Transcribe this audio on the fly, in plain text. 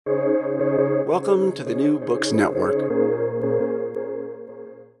Welcome to the New Books Network.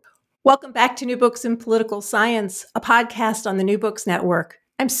 Welcome back to New Books in Political Science, a podcast on the New Books Network.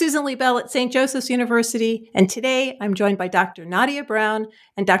 I'm Susan Liebell at St. Joseph's University, and today I'm joined by Dr. Nadia Brown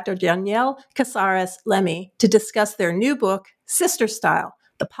and Dr. Danielle Casarez Lemi to discuss their new book, Sister Style: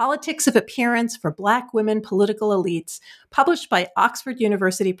 The Politics of Appearance for Black Women Political Elites, published by Oxford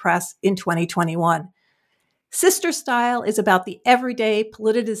University Press in 2021. Sister Style is about the everyday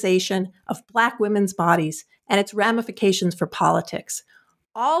politicization of Black women's bodies and its ramifications for politics.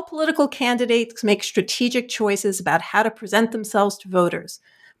 All political candidates make strategic choices about how to present themselves to voters,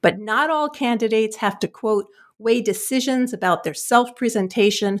 but not all candidates have to, quote, weigh decisions about their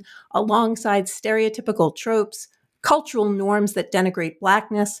self-presentation alongside stereotypical tropes, cultural norms that denigrate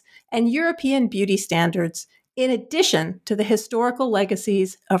Blackness, and European beauty standards, in addition to the historical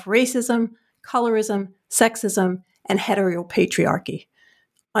legacies of racism, colorism, sexism, and heteropatriarchy,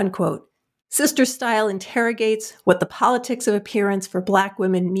 unquote. Sister Style interrogates what the politics of appearance for Black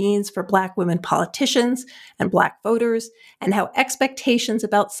women means for Black women politicians and Black voters, and how expectations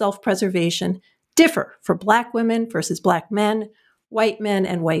about self-preservation differ for Black women versus Black men,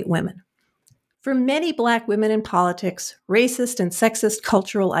 and white women. For many Black women in politics, racist and sexist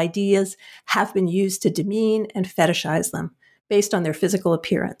cultural ideas have been used to demean and fetishize them based on their physical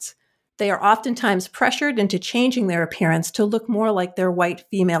appearance. They are oftentimes pressured into changing their appearance to look more like their white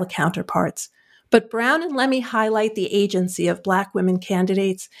female counterparts. But Brown and Lemi highlight the agency of Black women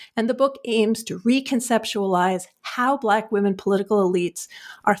candidates, and the book aims to reconceptualize how Black women political elites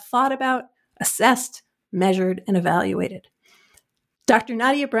are thought about, assessed, measured, and evaluated. Dr.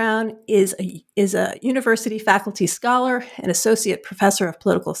 Nadia Brown is a university faculty scholar and associate professor of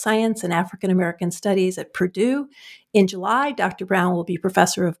political science and African American studies at Purdue. In July, Dr. Brown will be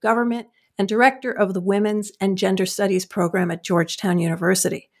professor of government and director of the Women's and Gender Studies program at Georgetown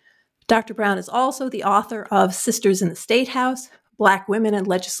University. Dr. Brown is also the author of Sisters in the State House, Black Women and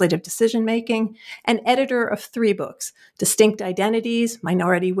Legislative Decision-Making, and editor of 3 books, Distinct Identities,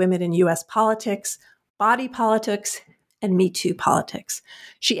 Minority Women in U.S. Politics, Body Politics, and Me Too Politics.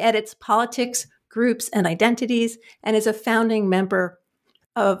 She edits Politics, Groups, and Identities, and is a founding member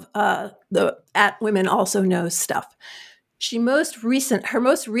of the At Women Also Knows Stuff. Her most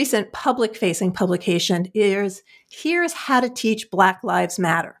recent public-facing publication is Here's How to Teach Black Lives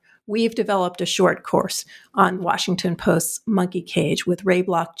Matter. We've developed a short course on Washington Post's Monkey Cage with Ray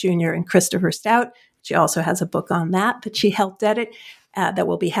Block Jr. and Christopher Stout. She also has a book on that she helped edit that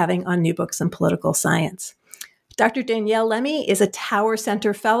we'll be having on New Books in Political Science. Dr. Danielle Lemi is a Tower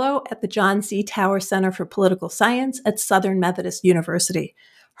Center Fellow at the John C. Tower Center for Political Science at Southern Methodist University.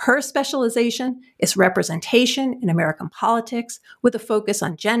 Her specialization is representation in American politics with a focus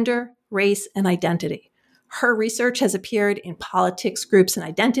on gender, race, and identity. Her research has appeared in Politics, Groups, and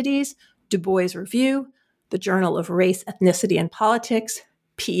Identities, Du Bois Review, the Journal of Race, Ethnicity, and Politics,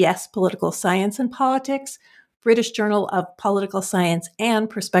 PS Political Science and Politics, British Journal of Political Science, and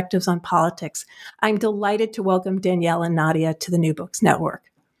Perspectives on Politics. I'm delighted to welcome Danielle and Nadia to the New Books Network.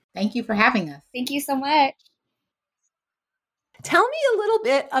 Thank you for having us. Thank you so much. Tell me a little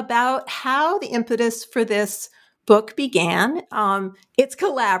bit about how the impetus for this book began. It's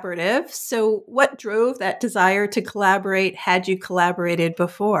collaborative. So what drove that desire to collaborate? Had you collaborated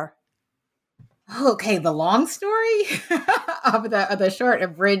before? Okay, the long story of the short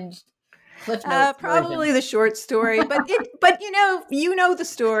abridged Cliff Notes probably version. The short story, but you know the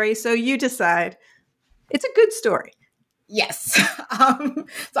story, so you decide. It's a good story. Yes.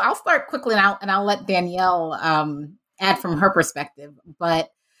 So I'll start quickly and I'll let Danielle add from her perspective.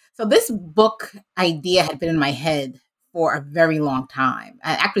 But so this book idea had been in my head for a very long time.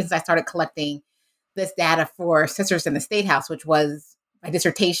 Actually, since I started collecting this data for Sisters in the State House, which was my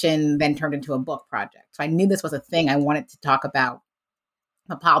dissertation, then turned into a book project. So I knew this was a thing I wanted to talk about,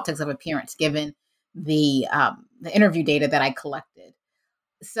 the politics of appearance, given the interview data that I collected.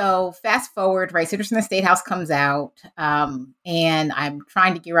 So fast forward, right? Sisters in the State House comes out, and I'm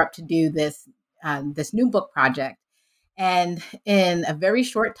trying to gear up to do this new book project. And in a very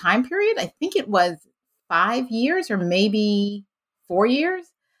short time period, I think it was 5 years or maybe 4 years,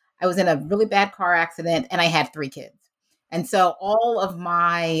 I was in a really bad car accident and I had 3 kids. And so all of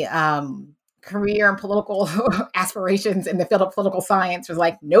my career and political aspirations in the field of political science was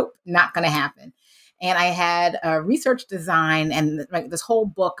like, nope, not going to happen. And I had a research design and this whole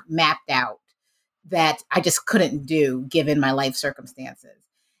book mapped out that I just couldn't do given my life circumstances.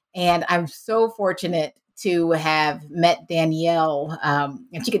 And I'm so fortunate to have met Danielle,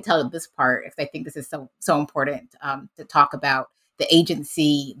 and she could tell this part if I think this is so important to talk about the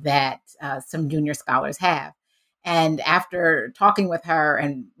agency that some junior scholars have. And after talking with her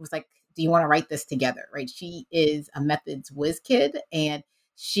and was like, do you want to write this together? Right. She is a methods whiz kid, and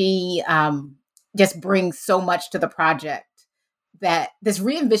she just brings so much to the project, that this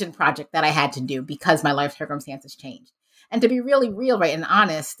re-envision project that I had to do because my life circumstances changed. And to be really real, right, and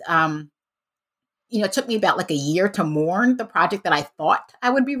honest, it took me about like a year to mourn the project that I thought I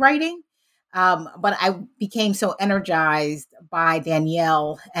would be writing. But I became so energized by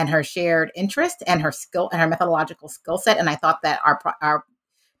Danielle and her shared interest and her skill and her methodological skill set. And I thought that our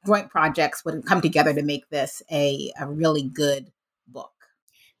joint projects would come together to make this a really good book.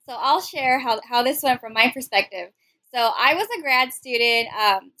 So I'll share how this went from my perspective. So I was a grad student.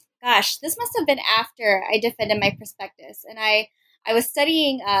 This must have been after I defended my prospectus, and I was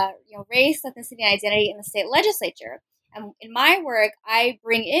studying race, ethnicity, and identity in the state legislature. And in my work, I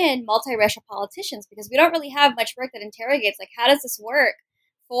bring in multiracial politicians because we don't really have much work that interrogates like how does this work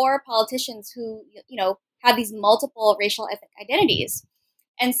for politicians who have these multiple racial ethnic identities.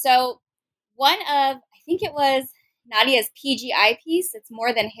 And so one of, I think it was Nadia's PGI piece, It's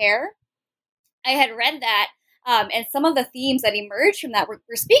More Than Hair. I had read that, and some of the themes that emerged from that were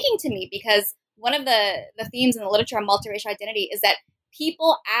speaking to me, because one of the themes in the literature on multiracial identity is that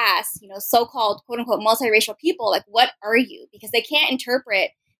people ask, so-called quote unquote multiracial people, like, what are you? Because they can't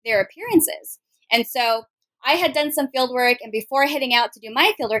interpret their appearances. And so I had done some field work, and before heading out to do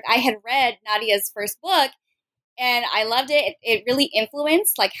my field work, I had read Nadia's first book, and I loved it. It really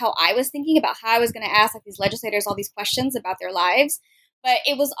influenced like how I was thinking about how I was going to ask like these legislators all these questions about their lives. But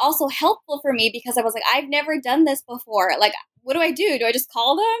it was also helpful for me because I was like, I've never done this before. Like, what do I do? Do I just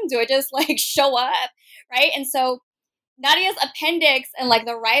call them? Do I just like show up? Right. And so Nadia's appendix and like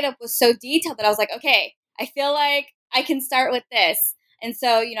the write-up was so detailed that I was like, okay, I feel like I can start with this. And so,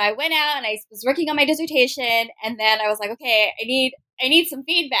 I went out and I was working on my dissertation, and then I was like, okay, I need some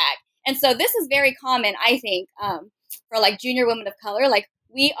feedback. And so this is very common, I think, for like junior women of color. Like,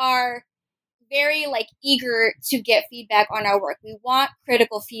 we are very like eager to get feedback on our work. We want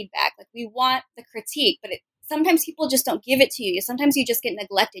critical feedback. Like, we want the critique, but sometimes people just don't give it to you. Sometimes you just get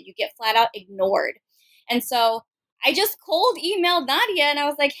neglected. You get flat out ignored. And so I just cold emailed Nadia, and I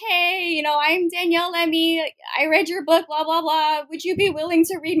was like, hey, I'm Danielle Lemi. I read your book, blah, blah, blah. Would you be willing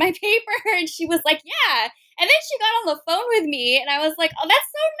to read my paper? And she was like, yeah. And then she got on the phone with me, and I was like, oh, that's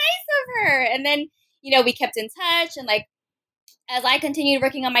so nice of her. And then, we kept in touch, and like, as I continued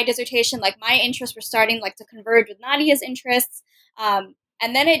working on my dissertation, like my interests were starting like to converge with Nadia's interests. And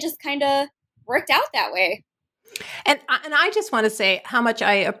then it just kind of worked out that way. And I just want to say how much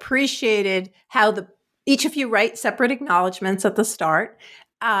I appreciated how each of you write separate acknowledgments at the start.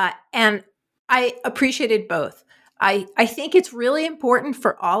 And I appreciated both. I think it's really important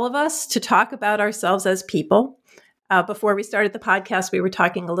for all of us to talk about ourselves as people. Before we started the podcast, we were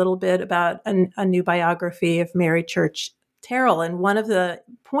talking a little bit about a new biography of Mary Church Terrell. And one of the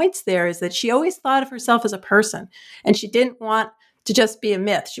points there is that she always thought of herself as a person, and she didn't want to just be a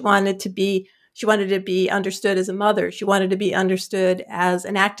myth. She wanted to be understood as a mother. She wanted to be understood as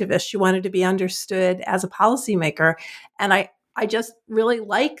an activist. She wanted to be understood as a policymaker. And I just really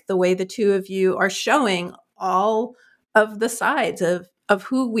like the way the two of you are showing all of the sides of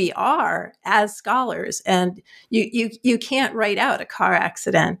who we are as scholars. And you can't write out a car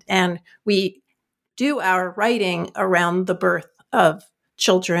accident. And we do our writing around the birth of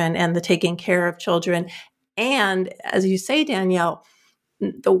children and the taking care of children. And as you say, Danielle,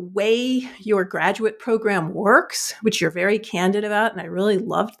 the way your graduate program works, which you're very candid about, and I really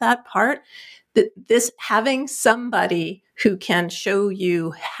loved that part, that this having somebody who can show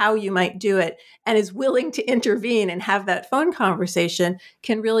you how you might do it and is willing to intervene and have that phone conversation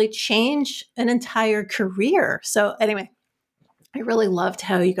can really change an entire career. So anyway, I really loved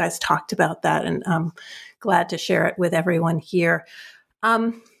how you guys talked about that, and I'm glad to share it with everyone here.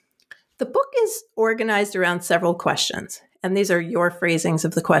 The book is organized around several questions, and these are your phrasings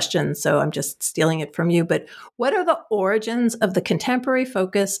of the questions, so I'm just stealing it from you. But what are the origins of the contemporary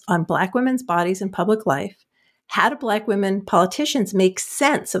focus on Black women's bodies in public life? How do Black women politicians make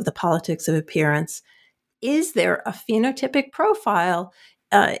sense of the politics of appearance? Is there a phenotypic profile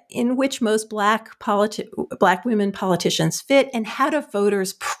in which most Black women politicians fit, and how do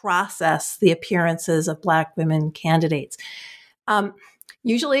voters process the appearances of Black women candidates?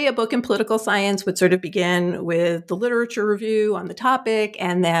 Usually a book in political science would sort of begin with the literature review on the topic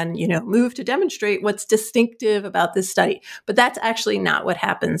and then, move to demonstrate what's distinctive about this study. But that's actually not what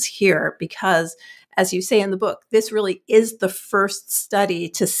happens here, because as you say in the book, this really is the first study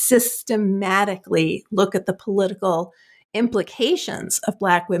to systematically look at the political implications of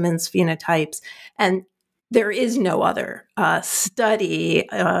Black women's phenotypes. And there is no other study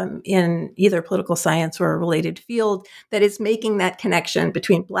in either political science or a related field that is making that connection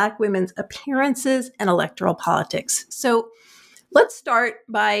between Black women's appearances and electoral politics. So let's start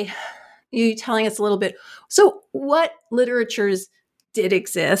by you telling us a little bit. So what literatures did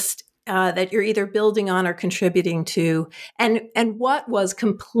exist that you're either building on or contributing to, and what was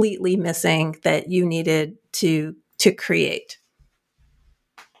completely missing that you needed to create?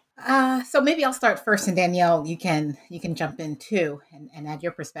 So maybe I'll start first, and Danielle, you can jump in too and add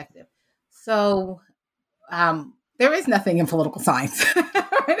your perspective. So there is nothing in political science,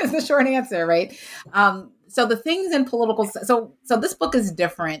 right? Is the short answer, right? So the things in so this book is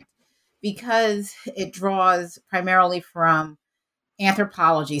different because it draws primarily from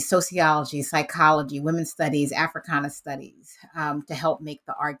anthropology, sociology, psychology, women's studies, Africana studies to help make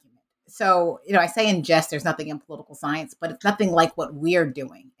the argument. So, I say in jest, there's nothing in political science, but it's nothing like what we're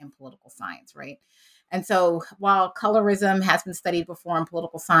doing in political science, right? And so while colorism has been studied before in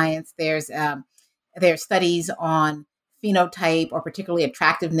political science, there's studies on phenotype or particularly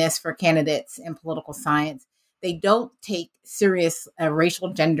attractiveness for candidates in political science. They don't take serious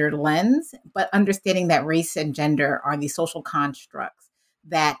racial gender lens, but understanding that race and gender are these social constructs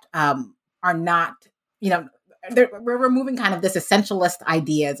that are not, we're removing kind of this essentialist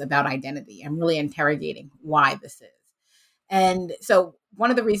ideas about identity and really interrogating why this is. And so one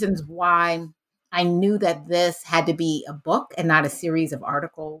of the reasons why I knew that this had to be a book and not a series of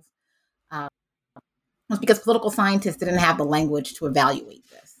articles was because political scientists didn't have the language to evaluate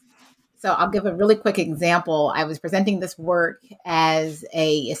this. So I'll give a really quick example. I was presenting this work as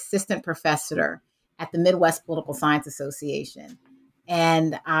an assistant professor at the Midwest Political Science Association.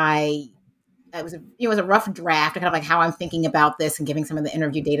 And it was a rough draft, kind of like how I'm thinking about this and giving some of the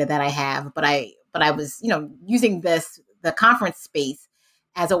interview data that I have. But I was, using the conference space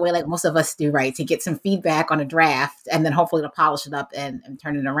as a way like most of us do, right? To get some feedback on a draft and then hopefully to polish it up and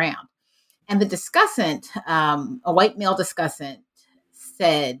turn it around. And the discussant, a white male discussant,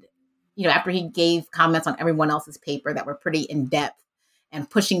 said, after he gave comments on everyone else's paper that were pretty in depth and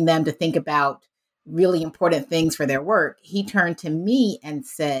pushing them to think about really important things for their work, he turned to me and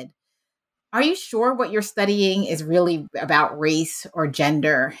said, "Are you sure what you're studying is really about race or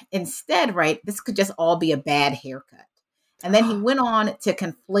gender? Instead, right, this could just all be a bad haircut." And then he went on to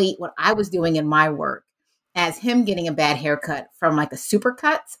conflate what I was doing in my work as him getting a bad haircut from like a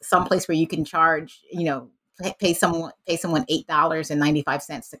Supercuts, someplace where you can charge, pay someone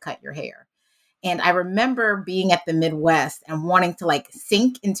 $8.95 to cut your hair. And I remember being at the Midwest and wanting to like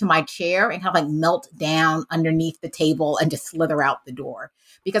sink into my chair and kind of like melt down underneath the table and just slither out the door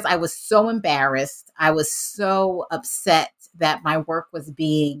because I was so embarrassed. I was so upset that my work was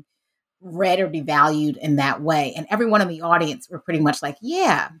being read or devalued in that way. And everyone in the audience were pretty much like,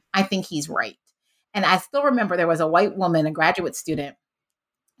 yeah, I think he's right. And I still remember there was a white woman, a graduate student,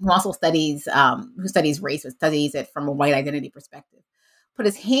 who also studies race, but studies it from a white identity perspective. Put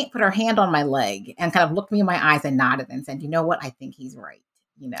her hand on my leg and kind of looked me in my eyes and nodded and said, "You know what? I think he's right."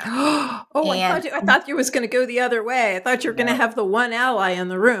 I thought you was going to go the other way. I thought you were going to have the one ally in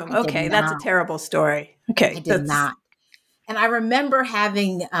the room. Okay, that's a terrible story. Okay, I did not. And I remember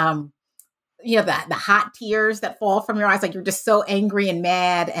having, the hot tears that fall from your eyes, like you're just so angry and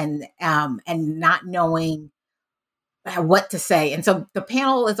mad and not knowing what to say. And so the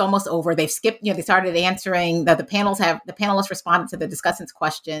panel is almost over. They've skipped, they started answering the panelists responded to the discussants'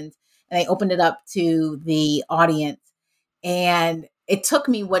 questions and they opened it up to the audience. And it took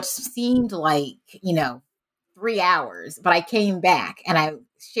me what seemed like, 3 hours, but I came back and I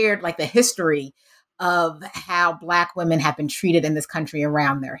shared like the history of how Black women have been treated in this country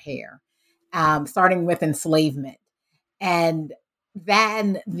around their hair, starting with enslavement. And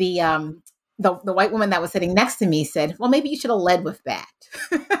then the white woman that was sitting next to me said, "Well, maybe you should have led with that."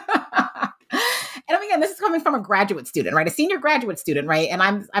 And again, this is coming from a graduate student, right? A senior graduate student, right? And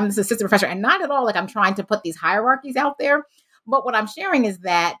I'm this assistant professor, and not at all like I'm trying to put these hierarchies out there. But what I'm sharing is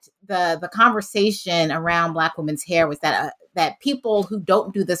that the conversation around Black women's hair was that people who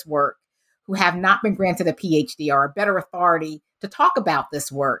don't do this work, who have not been granted a PhD, are a better authority to talk about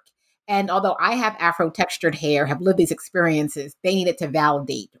this work. And although I have Afro-textured hair, have lived these experiences, they needed to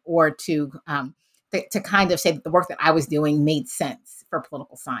validate or to kind of say that the work that I was doing made sense for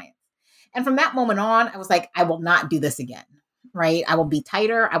political science. And from that moment on, I was like, I will not do this again, right? I will be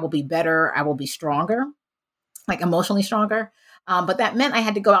tighter. I will be better. I will be stronger, like emotionally stronger. But that meant I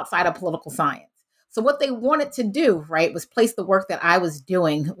had to go outside of political science. So what they wanted to do, right, was place the work that I was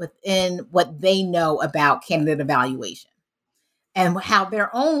doing within what they know about candidate evaluation and how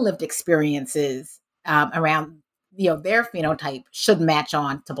their own lived experiences around, their phenotype should match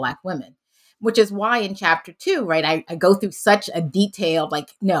on to Black women. which is why in chapter 2, right, I go through such a detailed, like,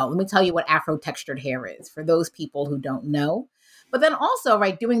 no, let me tell you what Afro-textured hair is for those people who don't know. But then also,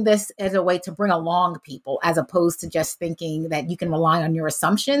 right, doing this as a way to bring along people, as opposed to just thinking that you can rely on your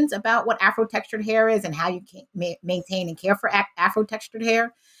assumptions about what Afro-textured hair is and how you can maintain and care for Afro-textured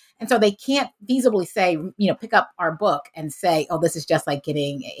hair. And so they can't feasibly say, pick up our book and say, oh, this is just like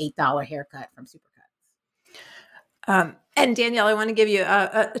getting an $8 haircut from Supercuts. And Danielle, I want to give you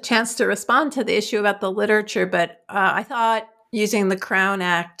a chance to respond to the issue about the literature, but I thought using the Crown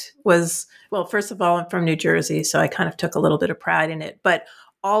Act was, well, first of all, I'm from New Jersey, so I kind of took a little bit of pride in it. But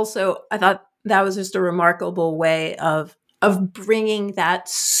also, I thought that was just a remarkable way of bringing that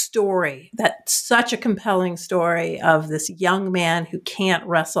story, that such a compelling story of this young man who can't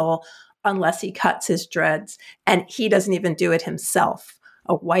wrestle unless he cuts his dreads, and he doesn't even do it himself.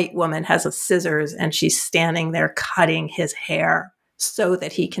 A white woman has a scissors, and she's standing there cutting his hair so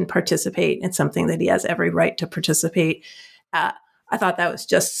that he can participate in something that he has every right to participate. I thought that was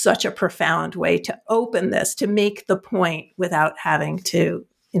just such a profound way to open this, to make the point without having to,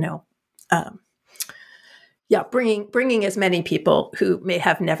 bringing as many people who may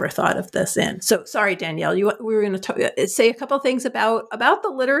have never thought of this in. So sorry, Danielle, we were going to say a couple of things about the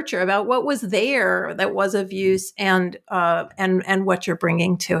literature, about what was there that was of use, and what you're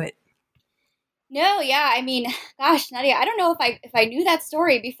bringing to it. No, yeah, I mean, gosh, Nadia, I don't know if I knew that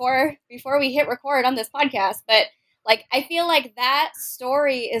story before we hit record on this podcast, but like I feel like that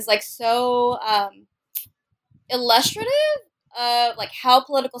story is like so illustrative of like how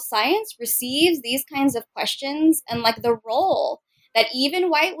political science receives these kinds of questions, and like the role that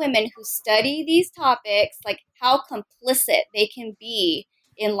even white women who study these topics, like how complicit they can be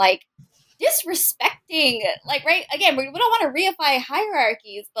in like disrespecting, like, right, again, we don't want to reify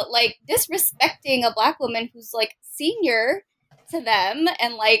hierarchies, but like disrespecting a Black woman who's like senior to them,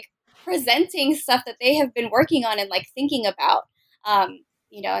 and like presenting stuff that they have been working on and like thinking about.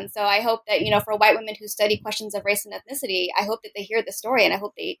 And so I hope that, for white women who study questions of race and ethnicity, I hope that they hear the story, and I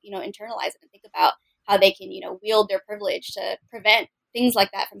hope they, internalize it and think about how they can, wield their privilege to prevent things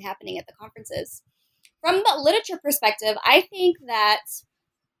like that from happening at the conferences. From the literature perspective, I think that,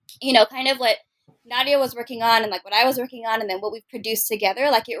 kind of what Nadia was working on and like what I was working on, and then what we've produced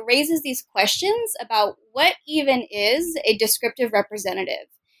together, like it raises these questions about what even is a descriptive representative.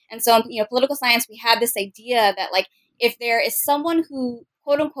 And so, political science, we have this idea that like, if there is someone who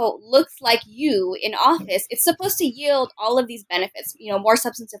quote unquote looks like you in office, it's supposed to yield all of these benefits, more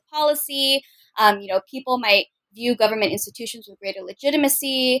substantive policy. People might view government institutions with greater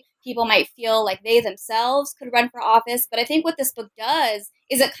legitimacy. People might feel like they themselves could run for office. But I think what this book does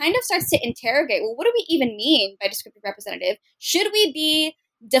is it kind of starts to interrogate, well, what do we even mean by descriptive representative? Should we be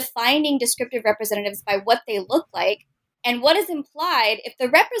defining descriptive representatives by what they look like? And what is implied if the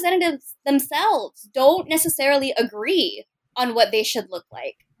representatives themselves don't necessarily agree on what they should look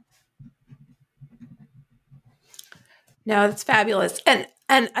like? No, that's fabulous. And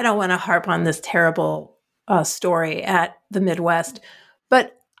I don't want to harp on this terrible story at the Midwest,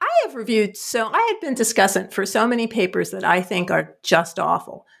 but I had been discussant for so many papers that I think are just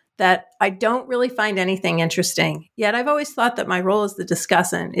awful, that I don't really find anything interesting. Yet I've always thought that my role as the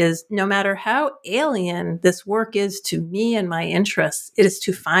discussant is, no matter how alien this work is to me and my interests, it is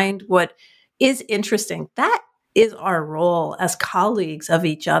to find what is interesting. That is our role as colleagues of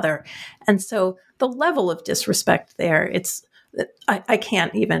each other. And so the level of disrespect there, I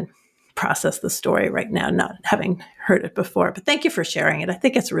can't even process the story right now, not having heard it before. But thank you for sharing it. I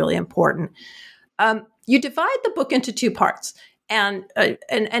think it's really important. You divide the book into two parts. And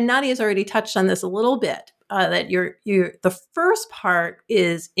Nadia's already touched on this a little bit, that the first part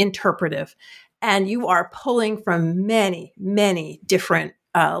is interpretive, and you are pulling from many, many different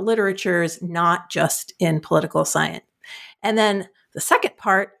literatures, not just in political science. And then the second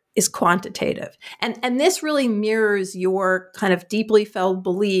part is quantitative. And this really mirrors your kind of deeply felt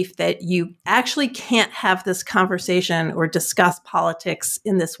belief that you actually can't have this conversation or discuss politics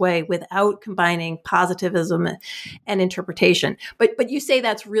in this way without combining positivism and interpretation. But you say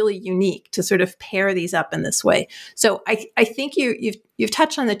that's really unique to sort of pair these up in this way. So I think you've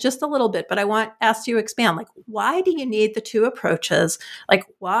touched on it just a little bit, but I want to ask you to expand. Like, why do you need the two approaches? Like,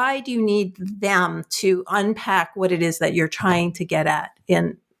 why do you need them to unpack what it is that you're trying to get at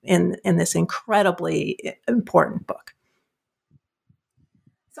in this incredibly important book?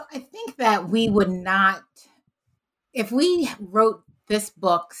 So I think that we would not, if we wrote this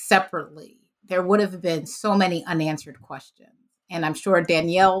book separately, there would have been so many unanswered questions. And I'm sure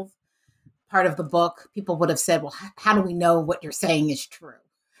Danielle's part of the book, people would have said, well, how do we know what you're saying is true?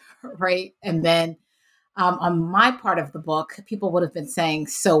 Right. And then on my part of the book, people would have been saying,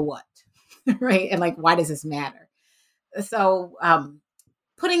 so what? right? And like, why does this matter? So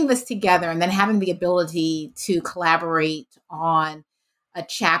putting this together and then having the ability to collaborate on a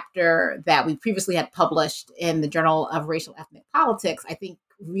chapter that we previously had published in the Journal of Racial Ethnic Politics, I think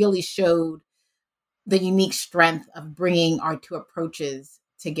really showed the unique strength of bringing our two approaches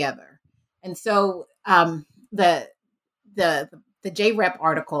together. And so the JREP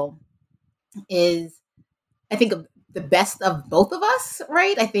article is, I think, the best of both of us,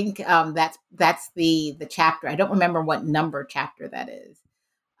 right? I think that's the chapter. I don't remember what number chapter that is,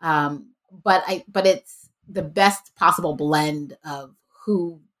 but it's the best possible blend of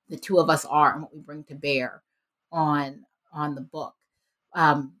who the two of us are and what we bring to bear on the book.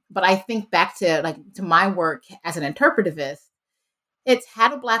 But I think back to my work as an interpretivist, it's how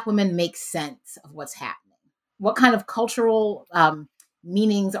do Black women make sense of what's happening? What kind of cultural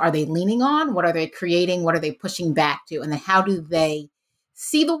meanings are they leaning on? What are they creating? What are they pushing back to? And then how do they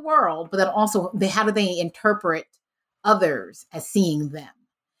see the world? But then also, how do they interpret others as seeing them?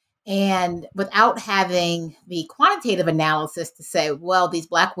 And without having the quantitative analysis to say, well, these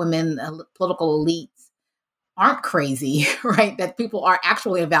Black women, political elites aren't crazy, right? That people are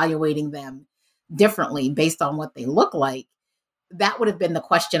actually evaluating them differently based on what they look like. That would have been the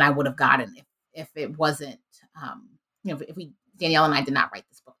question I would have gotten if it wasn't, if Danielle and I did not write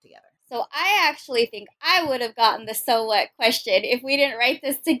this book together. So I actually think I would have gotten the so what question if we didn't write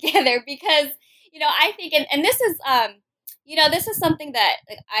this together, because, I think, and this is, this is something that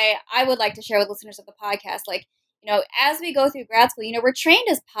I would like to share with listeners of the podcast. As we go through grad school, we're trained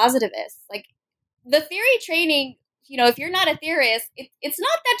as positivists. Like, the theory training, if you're not a theorist, it's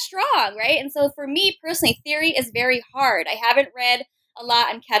not that strong, right? And so for me personally, theory is very hard. I haven't read a lot.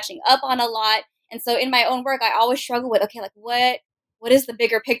 I'm catching up on a lot. And so in my own work, I always struggle with, okay, like what is the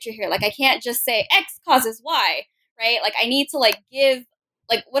bigger picture here? Like, I can't just say X causes Y, right? Like, I need to give,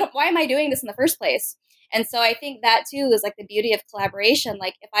 why am I doing this in the first place? And so I think that too is the beauty of collaboration.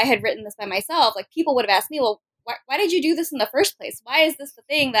 Like, if I had written this by myself, people would have asked me, well, why did you do this in the first place? Why is this the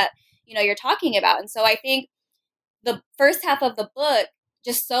thing that, you're talking about? And so I think the first half of the book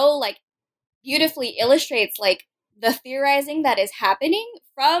just so beautifully illustrates the theorizing that is happening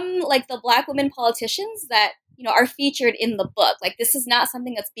from the Black women politicians that, are featured in the book. This is not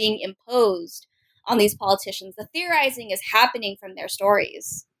something that's being imposed on these politicians. The theorizing is happening from their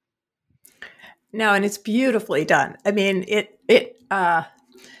stories. No, and it's beautifully done. I mean,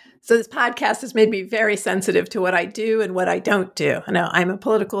 so this podcast has made me very sensitive to what I do and what I don't do. I know I'm a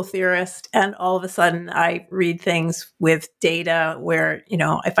political theorist, and all of a sudden I read things with data where,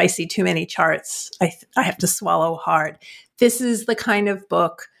 if I see too many charts, I have to swallow hard. This is the kind of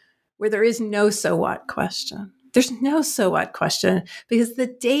book where there is no so what question. There's no so what question because the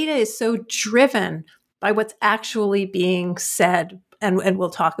data is so driven by what's actually being said. And we'll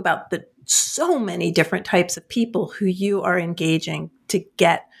talk about so many different types of people who you are engaging to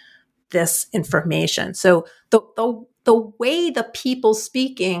get this information. So the way the people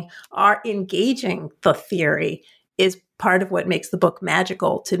speaking are engaging the theory is part of what makes the book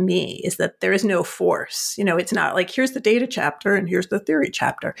magical to me, is that there is no force. It's not like, here's the data chapter and here's the theory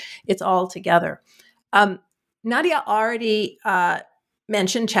chapter. It's all together. Nadia already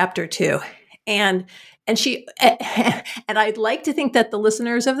mentioned chapter 2, and she and I'd like to think that the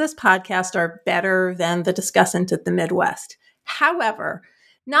listeners of this podcast are better than the discussant at the Midwest. However,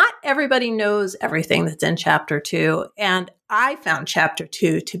 not everybody knows everything that's in chapter 2. And I found chapter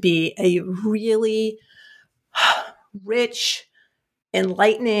 2 to be a really rich,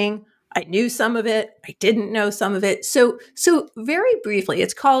 enlightening. I knew some of it. I didn't know some of it. So very briefly,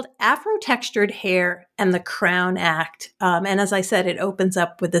 it's called Afro-Textured Hair and the Crown Act. And as I said, it opens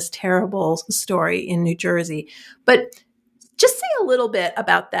up with this terrible story in New Jersey. But just say a little bit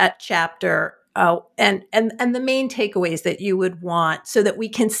about that chapter. And the main takeaways that you would want so that we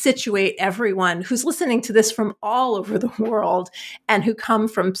can situate everyone who's listening to this from all over the world and who come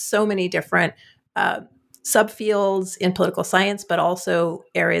from so many different subfields in political science, but also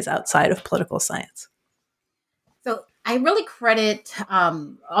areas outside of political science. So I really credit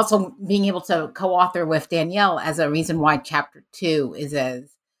also being able to co-author with Danielle as a reason why chapter 2 is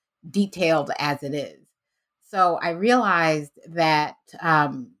as detailed as it is. So I realized that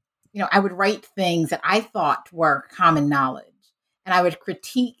I would write things that I thought were common knowledge, and I would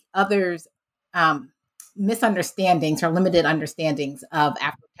critique others' misunderstandings or limited understandings of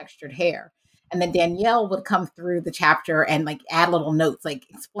Afro-textured hair. And then Danielle would come through the chapter and add little notes,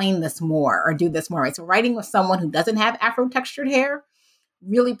 explain this more or do this more. Right? So writing with someone who doesn't have Afro-textured hair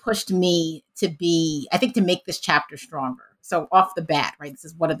really pushed me to make this chapter stronger. So off the bat, right, this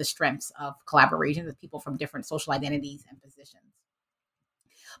is one of the strengths of collaboration with people from different social identities and positions.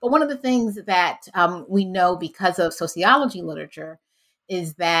 But one of the things that we know because of sociology literature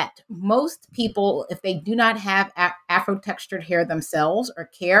is that most people, if they do not have Afro-textured hair themselves or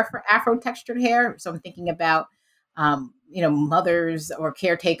care for Afro-textured hair, so I'm thinking about, mothers or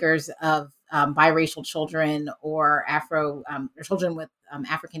caretakers of biracial children or or children with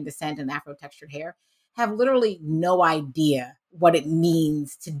African descent and Afro-textured hair, have literally no idea what it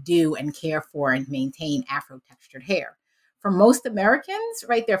means to do and care for and maintain Afro-textured hair. For most Americans,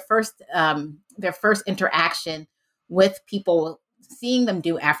 right, their first interaction with people seeing them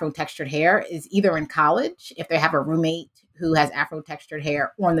do Afro-textured hair is either in college, if they have a roommate who has Afro-textured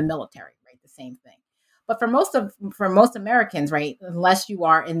hair, or in the military, right, the same thing. But for most Americans, right, unless you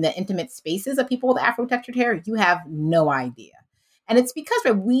are in the intimate spaces of people with Afro-textured hair, you have no idea. And it's because,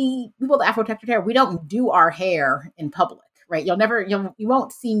 right, we people with Afro-textured hair, we don't do our hair in public, right? You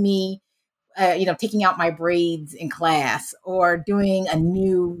won't see me taking out my braids in class or doing a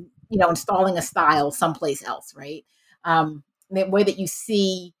new, installing a style someplace else, right? The way that you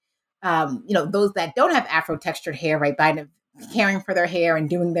see, those that don't have Afro-textured hair, right, by caring for their hair and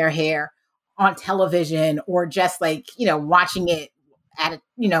doing their hair on television, or just like, watching it at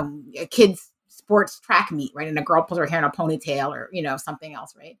a kid's sports track meet, right? And a girl pulls her hair in a ponytail, or, something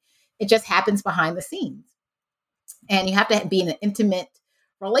else, right? It just happens behind the scenes. And you have to be in an intimate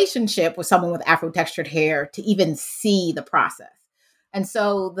relationship with someone with Afro-textured hair to even see the process. And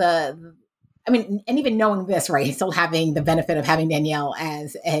so and even knowing this, right, still having the benefit of having Danielle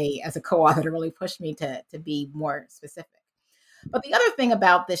as a co-author to really push me to be more specific. But the other thing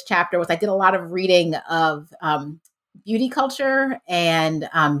about this chapter was I did a lot of reading of beauty culture and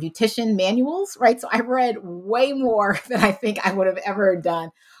beautician manuals, right? So I read way more than I think I would have ever done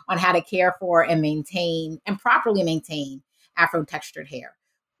on how to care for and maintain and properly maintain Afro-textured hair,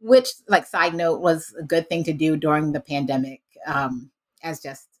 which, like, side note, was a good thing to do during the pandemic, as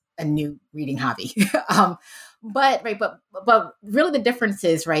just a new reading hobby. But really the difference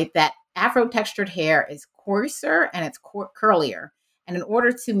is, right, that Afro-textured hair is coarser and it's curlier. And in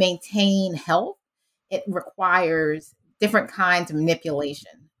order to maintain health, it requires different kinds of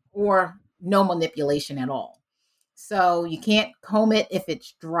manipulation or no manipulation at all. So you can't comb it if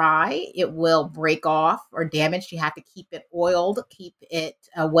it's dry. It will break off or damage. You have to keep it oiled, keep it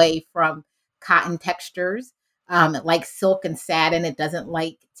away from cotton textures. Like silk and satin, it doesn't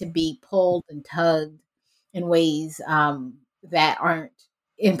like to be pulled and tugged in ways that aren't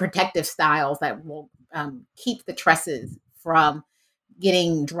in protective styles that will keep the tresses from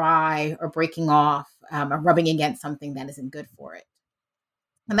getting dry or breaking off, or rubbing against something that isn't good for it.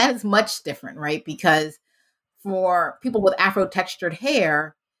 And that is much different, right? Because for people with Afro-textured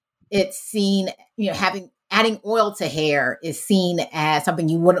hair, it's seen, adding oil to hair is seen as something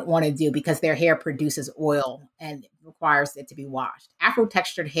you wouldn't want to do because their hair produces oil and requires it to be washed.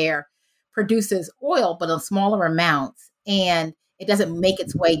 Afro-textured hair produces oil, but in smaller amounts, and it doesn't make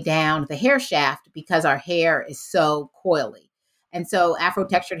its way down the hair shaft because our hair is so coily. And so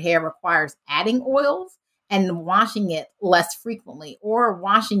Afro-textured hair requires adding oils and washing it less frequently, or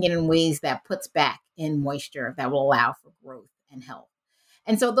washing it in ways that puts back in moisture that will allow for growth and health.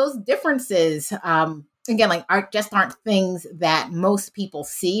 And so those differences, again, aren't things that most people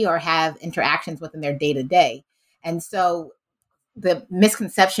see or have interactions with in their day to day. And so the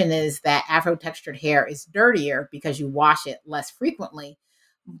misconception is that Afro-textured hair is dirtier because you wash it less frequently,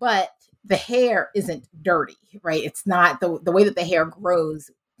 but the hair isn't dirty, right? It's not the way that the hair grows,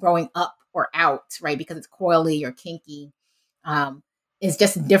 growing up or out, right? Because it's coily or kinky, is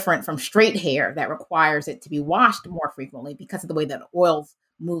just different from straight hair that requires it to be washed more frequently because of the way that oils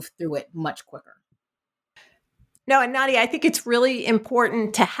move through it much quicker. No, and Nadia, I think it's really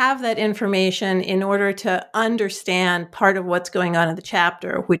important to have that information in order to understand part of what's going on in the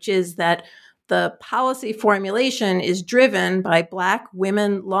chapter, which is that the policy formulation is driven by Black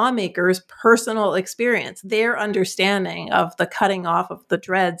women lawmakers' personal experience, their understanding of the cutting off of the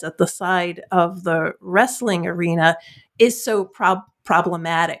dreads at the side of the wrestling arena is so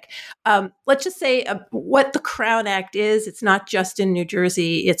problematic. Let's just say what the Crown Act is. It's not just in New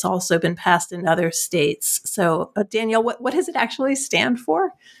Jersey. It's also been passed in other states. So Danielle, what does it actually stand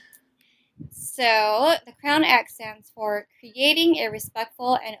for? So the Crown Act stands for Creating a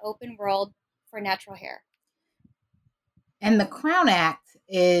Respectful and Open World for Natural Hair. And the Crown Act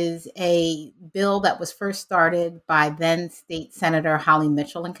is a bill that was first started by then State Senator Holly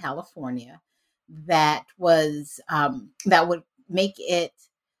Mitchell in California that would make it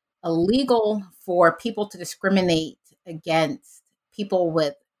illegal for people to discriminate against people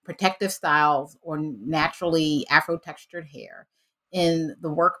with protective styles or naturally Afro-textured hair in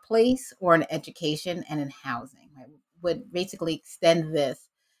the workplace or in education and in housing. Right? Would basically extend this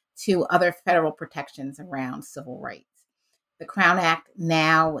to other federal protections around civil rights. The Crown Act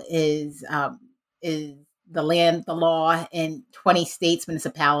now is the law in 20 states,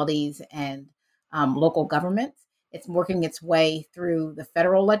 municipalities, and local governments. It's working its way through the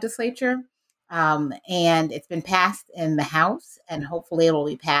federal legislature, and it's been passed in the House, and hopefully it will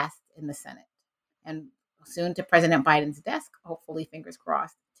be passed in the Senate, and soon to President Biden's desk, hopefully, fingers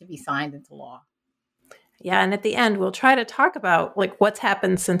crossed, to be signed into law. Yeah, and at the end, we'll try to talk about like what's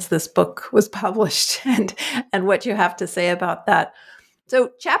happened since this book was published and what you have to say about that.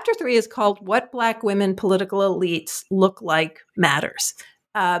 So chapter 3 is called What Black Women Political Elites Look Like Matters.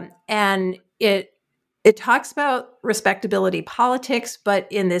 And it talks about respectability politics, but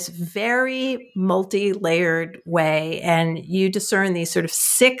in this very multi-layered way. And you discern these sort of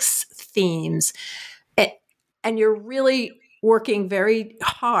 6 themes. And you're really working very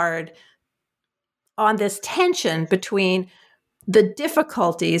hard on this tension between the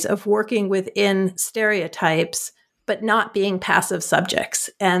difficulties of working within stereotypes, but not being passive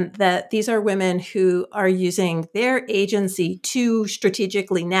subjects. And that these are women who are using their agency to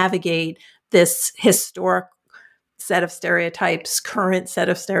strategically navigate this historic set of stereotypes, current set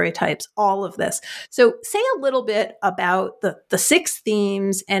of stereotypes, all of this. So say a little bit about the 6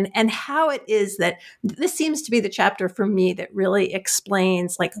 themes and how it is that this seems to be the chapter for me that really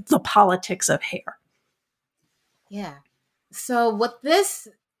explains like the politics of hair. Yeah. So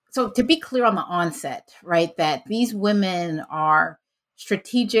to be clear on the onset, right, that these women are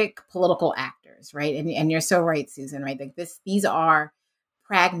strategic political actors, right? And you're so right, Susan, right? Like these are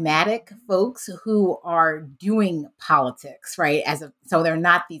pragmatic folks who are doing politics, right? So they're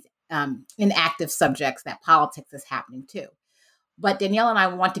not these inactive subjects that politics is happening to. But Danielle and I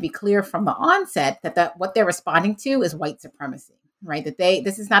want to be clear from the onset that what they're responding to is white supremacy, right?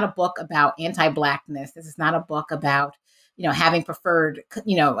 This is not a book about anti-Blackness. This is not a book about, having preferred,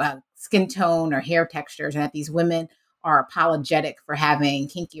 skin tone or hair textures, and that these women are apologetic for having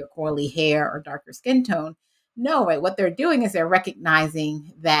kinky or coily hair or darker skin tone. No, right? What they're doing is they're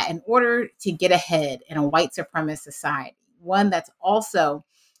recognizing that in order to get ahead in a white supremacist society, one that's also,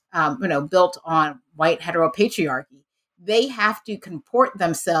 built on white heteropatriarchy, they have to comport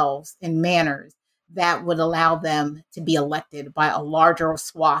themselves in manners that would allow them to be elected by a larger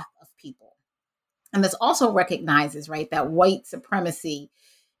swath of people. And this also recognizes, right, that white supremacy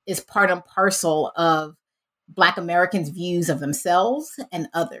is part and parcel of Black Americans' views of themselves and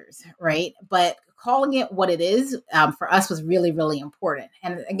others, right? But calling it what it is for us was really, really important.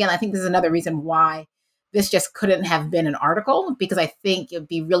 And again, I think this is another reason why this just couldn't have been an article, because I think it'd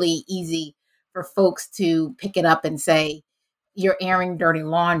be really easy for folks to pick it up and say, you're airing dirty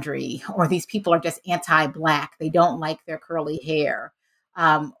laundry, or these people are just anti-Black. They don't like their curly hair.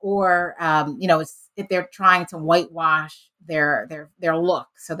 If they're trying to whitewash their look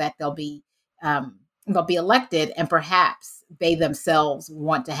so that they'll be elected, and perhaps they themselves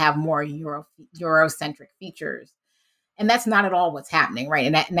want to have more Eurocentric features. And that's not at all what's happening, right?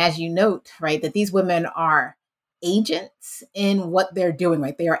 And as you note, right, that these women are agents in what they're doing,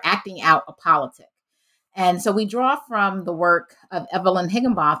 right? They are acting out a politic. And so we draw from the work of Evelyn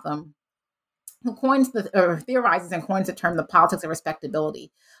Higginbotham, who theorizes and coins the term the politics of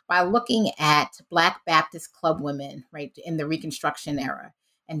respectability by looking at Black Baptist club women, right, in the Reconstruction era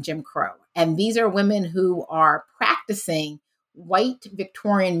and Jim Crow. And these are women who are practicing white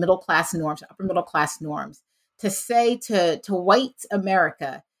Victorian middle-class norms, upper middle-class norms, to say to white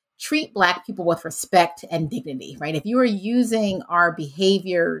America, treat Black people with respect and dignity, right? If you are using our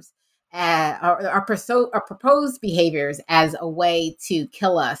behaviors, our proposed behaviors as a way to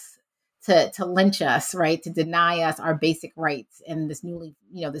kill us, to lynch us, right, to deny us our basic rights in this newly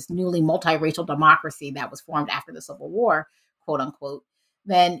multiracial democracy that was formed after the Civil War, quote unquote,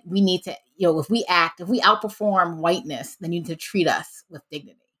 then we need to, if we outperform whiteness, then you need to treat us with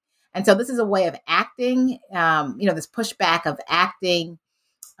dignity. And so this is a way of acting, this pushback of acting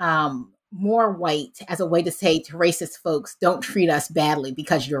more white as a way to say to racist folks, don't treat us badly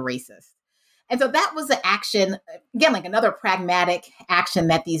because you're racist. And so that was the action, again, like another pragmatic action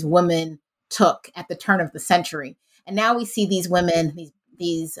that these women took at the turn of the century. And now we see these women,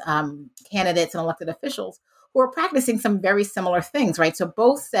 these candidates and elected officials who are practicing some very similar things, right? So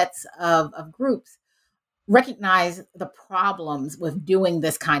both sets of groups recognize the problems with doing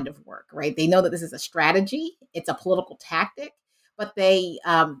this kind of work, right? They know that this is a strategy, it's a political tactic, but they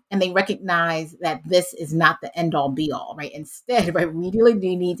recognize that this is not the end all be all, right? Instead, right, we really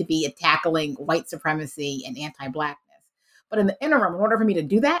do need to be tackling white supremacy and anti-Blackness. But in the interim, in order for me to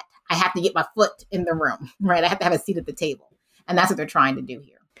do that, I have to get my foot in the room, right? I have to have a seat at the table. And that's what they're trying to do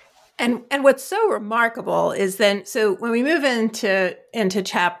here. And what's so remarkable is then, so when we move into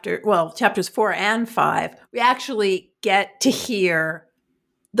chapters 4 and 5, we actually get to hear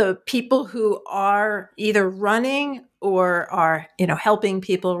the people who are either running or are, helping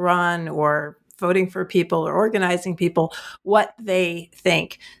people run or voting for people or organizing people, what they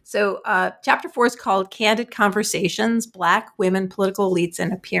think. So chapter 4 is called Candid Conversations, Black Women, Political Elites,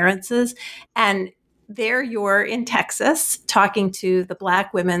 and Appearances. And there you're in Texas talking to the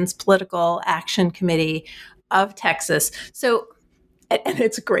Black Women's Political Action Committee of Texas. So, and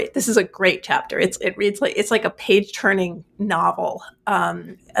it's great. This is a great chapter. It reads like it's like a page-turning novel,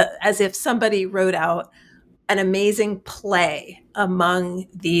 as if somebody wrote out an amazing play among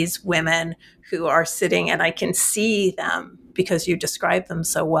these women who are sitting, and I can see them because you describe them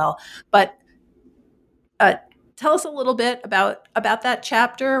so well. But tell us a little bit about that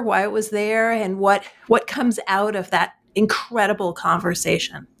chapter, why it was there, and what comes out of that incredible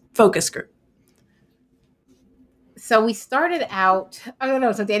conversation focus group. So we started out. I don't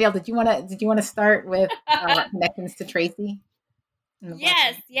know. So Danielle, did you want to start with our connections to Tracy?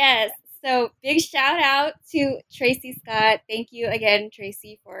 Yes. So big shout out to Tracy Scott. Thank you again,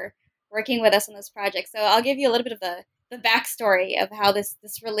 Tracy, for working with us on this project. So I'll give you a little bit of the backstory of how this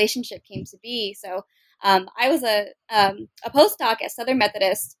relationship came to be. So I was a postdoc at Southern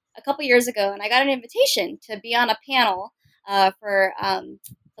Methodist a couple years ago, and I got an invitation to be on a panel for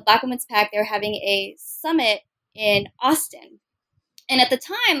the Black Women's Pact. They were having a summit in Austin. And at the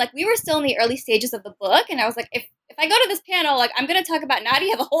time, like, we were still in the early stages of the book. And I was like, if I go to this panel, like, I'm going to talk about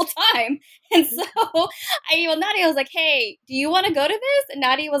Nadia the whole time. And so I emailed Nadia. I was like, hey, do you want to go to this? And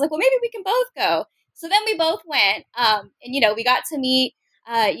Nadia was like, well, maybe we can both go. So then we both went. And, we got to meet,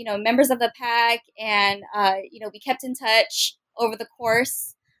 members of the pack. And, we kept in touch over the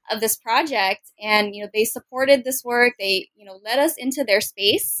course of this project. And, they supported this work. They, led us into their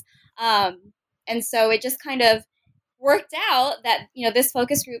space. And so it just kind of worked out that this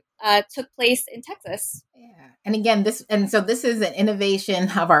focus group took place in Texas. Yeah, and again, this is an innovation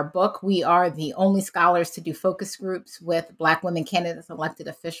of our book. We are the only scholars to do focus groups with Black women candidates, elected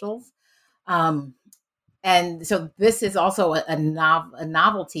officials, and so this is also a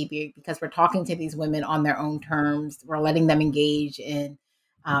novelty because we're talking to these women on their own terms. We're letting them engage in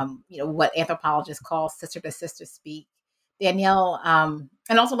what anthropologists call sister to sister speak. Danielle,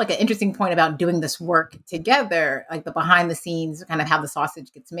 and also like an interesting point about doing this work together, like the behind the scenes, kind of how the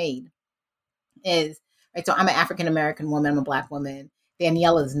sausage gets made is, right? So I'm an African-American woman, I'm a Black woman.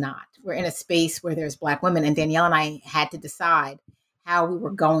 Danielle is not. We're in a space where there's Black women, and Danielle and I had to decide how we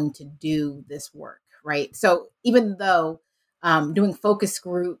were going to do this work, right? So even though doing focus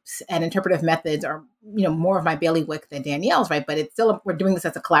groups and interpretive methods are, more of my bailiwick than Danielle's, right? But it's still, we're doing this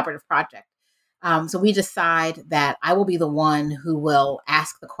as a collaborative project. So we decide that I will be the one who will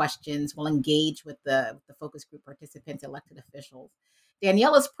ask the questions, will engage with the focus group participants, elected officials.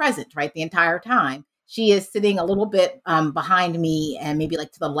 Danielle is present, right, the entire time. She is sitting a little bit behind me and maybe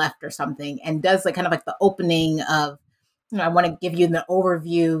like to the left or something, and does like kind of like the opening of, I want to give you the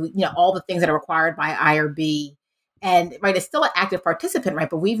overview, all the things that are required by IRB. And right, it's still an active participant, right?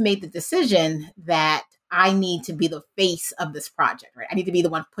 But we've made the decision that I need to be the face of this project, right? I need to be the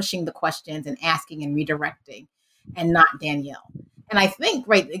one pushing the questions and asking and redirecting, and not Danielle. And I think,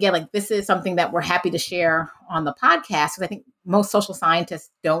 right, again, like this is something that we're happy to share on the podcast, because I think most social scientists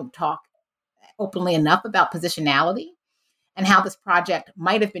don't talk openly enough about positionality and how this project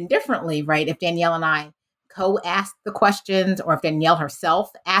might have been differently, right, if Danielle and I co-asked the questions, or if Danielle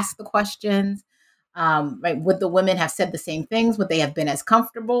herself asked the questions. Right? Would the women have said the same things? Would they have been as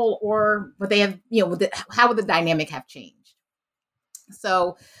comfortable, or would they have, how would the dynamic have changed?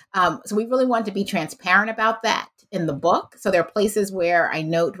 So we really want to be transparent about that in the book. So there are places where I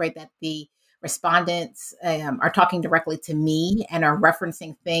note, right, that the respondents are talking directly to me and are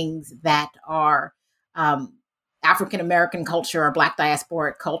referencing things that are African-American culture or Black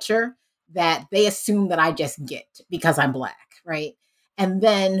diasporic culture that they assume that I just get because I'm Black, right? And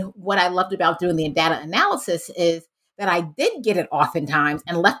then what I loved about doing the data analysis is that I did get it oftentimes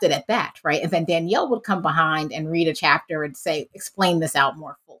and left it at that, right? And then Danielle would come behind and read a chapter and say, explain this out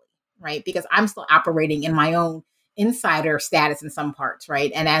more fully, right? Because I'm still operating in my own insider status in some parts,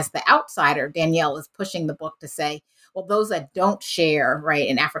 right? And as the outsider, Danielle is pushing the book to say, well, those that don't share, right,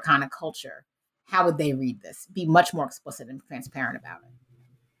 in Africana culture, how would they read this? Be much more explicit and transparent about it.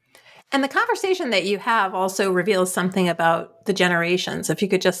 And the conversation that you have also reveals something about the generations. If you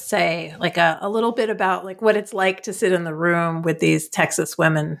could just say like a little bit about like what it's like to sit in the room with these Texas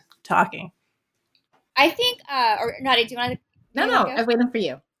women talking. I think, or Nadia, do you want to? No, I'm waiting for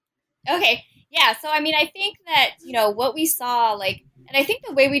you. Okay. Yeah. So, I mean, I think that, what we saw, like, And I think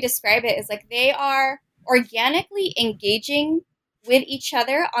the way we describe it is like they are organically engaging with each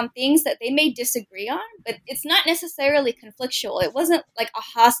other on things that they may disagree on, but it's not necessarily conflictual. It wasn't like a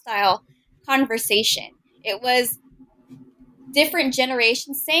hostile conversation. It was different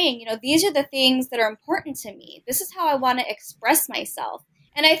generations saying, these are the things that are important to me. This is how I want to express myself.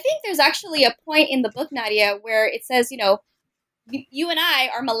 And I think there's actually a point in the book, Nadia, where it says, you and I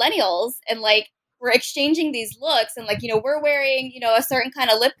are millennials, and like we're exchanging these looks, and like, we're wearing, a certain kind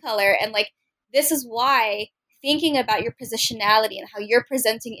of lip color. And like, this is why thinking about your positionality and how you're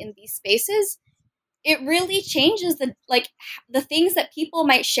presenting in these spaces, it really changes the things that people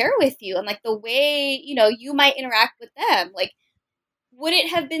might share with you, and like the way, you might interact with them. Like, would it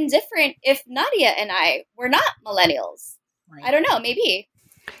have been different if Nadia and I were not millennials? Right. I don't know, maybe.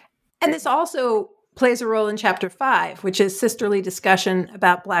 And this also plays a role in chapter 5, which is sisterly discussion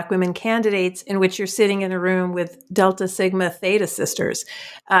about Black women candidates, in which you're sitting in a room with Delta Sigma Theta sisters,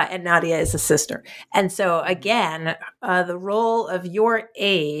 and Nadia is a sister. And so again, the role of your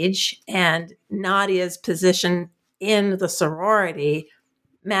age and Nadia's position in the sorority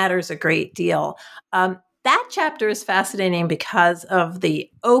matters a great deal. That chapter is fascinating because of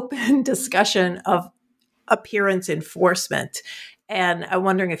the open discussion of appearance enforcement. And I'm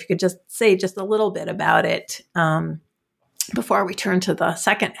wondering if you could just say just a little bit about it before we turn to the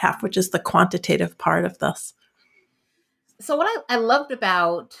second half, which is the quantitative part of this. So what I loved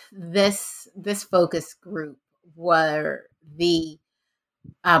about this focus group were the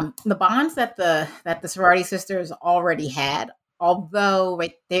bonds that the sorority sisters already had, although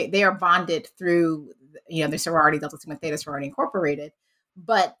right, they are bonded through the sorority, Delta Sigma Theta Sorority Incorporated,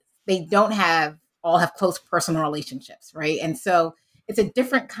 but they don't all have close personal relationships, right? And so it's a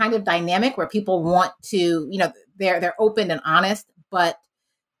different kind of dynamic where people want to, they're open and honest, but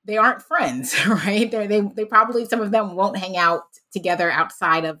they aren't friends, right? They probably, some of them won't hang out together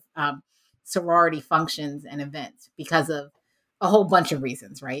outside of sorority functions and events because of a whole bunch of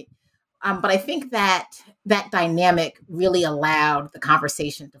reasons, right? But I think that dynamic really allowed the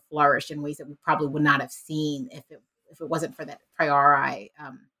conversation to flourish in ways that we probably would not have seen if it wasn't for that priori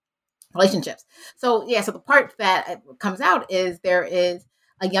relationships. So so the part that comes out is there is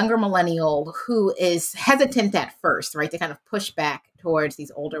a younger millennial who is hesitant at first, right, to kind of push back towards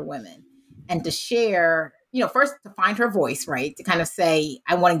these older women and to share, first to find her voice, right, to kind of say,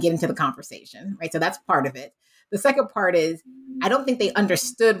 I want to get into the conversation, right? So that's part of it. The second part is, I don't think they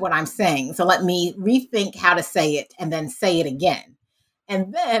understood what I'm saying. So let me rethink how to say it and then say it again.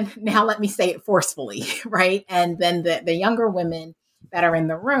 And then now let me say it forcefully, right? And then the younger women that are in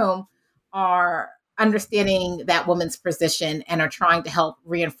the room are understanding that woman's position and are trying to help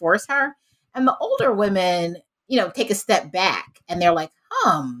reinforce her. And the older women, take a step back and they're like,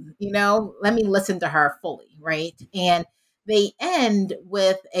 let me listen to her fully, right? And they end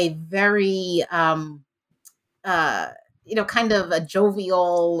with a very, kind of a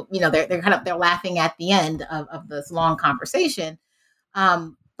jovial, they're laughing at the end of this long conversation.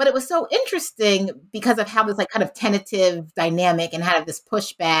 But it was so interesting because of how this like kind of tentative dynamic and had this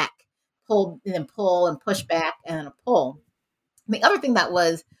pushback, pull and then pull and push back and then a pull. And the other thing that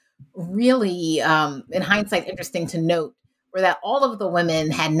was really, in hindsight, interesting to note were that all of the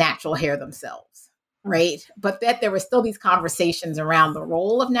women had natural hair themselves, right? But that there were still these conversations around the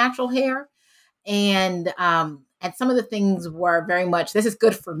role of natural hair. And some of the things were very much, this is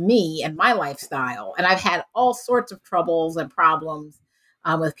good for me and my lifestyle. And I've had all sorts of troubles and problems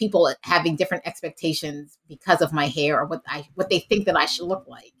with people having different expectations because of my hair or what they think that I should look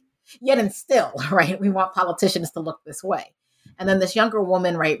like. Yet and still, right, we want politicians to look this way. And then this younger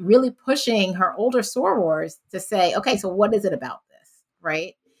woman, right, really pushing her older sorors to say, okay, so what is it about this,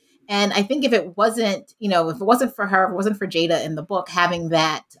 right? And I think if it wasn't for her, if it wasn't for Jada in the book, having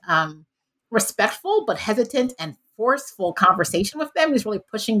that respectful but hesitant and forceful conversation with them, is really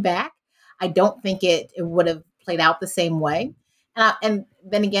pushing back, I don't think it would have played out the same way. And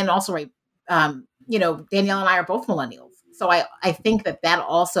then again, also, right, Danielle and I are both millennials. So I think that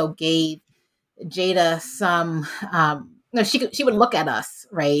also gave Jada some, she would look at us,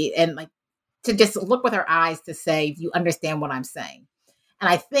 right, and like to just look with her eyes to say, do you understand what I'm saying? And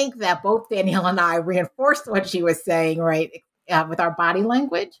I think that both Danielle and I reinforced what she was saying, right, with our body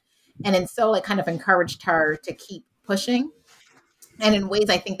language. And so it kind of encouraged her to keep pushing. And in ways,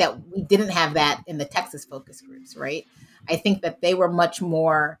 I think that we didn't have that in the Texas focus groups, right? I think that they were much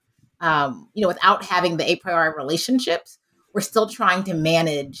more, without having the a priori relationships, we're still trying to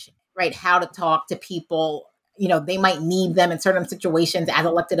manage, right, how to talk to people. They might need them in certain situations as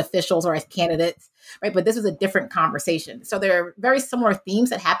elected officials or as candidates, right? But this was a different conversation. So there are very similar themes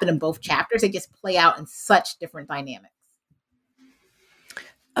that happen in both chapters. They just play out in such different dynamics.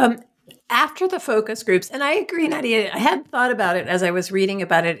 After the focus groups, and I agree, Nadia, I hadn't thought about it as I was reading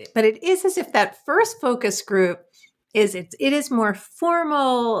about it, but it is as if that first focus group it is more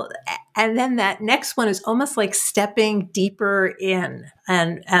formal, and then that next one is almost like stepping deeper in,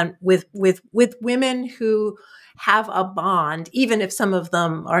 and with women who have a bond, even if some of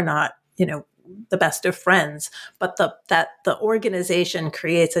them are not, the best of friends, but the organization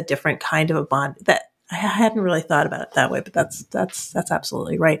creates a different kind of a bond that I hadn't really thought about it that way, but that's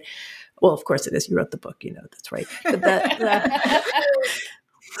absolutely right. Well, of course it is. You wrote the book, that's right. But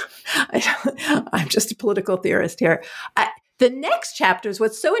I'm just a political theorist here. The next chapters,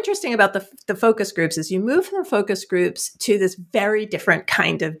 what's so interesting about the focus groups is you move from the focus groups to this very different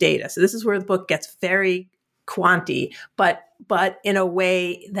kind of data. So this is where the book gets very quanty, but in a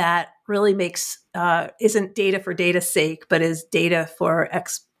way that really makes isn't data for data's sake, but is data for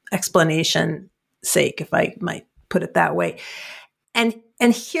explanation sake, if I might put it that way.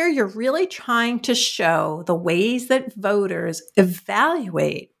 And here you're really trying to show the ways that voters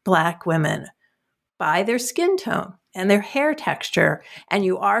evaluate Black women by their skin tone and their hair texture. And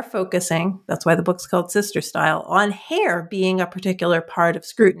you are focusing, that's why the book's called Sister Style, on hair being a particular part of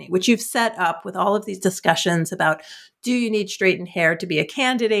scrutiny, which you've set up with all of these discussions about, do you need straightened hair to be a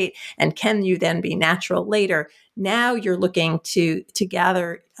candidate? And can you then be natural later? Now you're looking to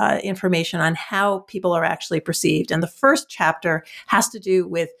gather information on how people are actually perceived. And the first chapter has to do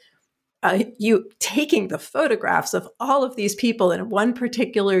with you taking the photographs of all of these people in one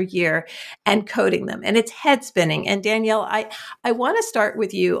particular year and coding them. And it's head spinning. And Danielle, I want to start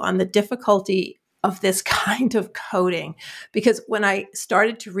with you on the difficulty of this kind of coding, because when I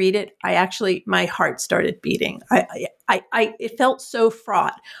started to read it, my heart started beating. It felt so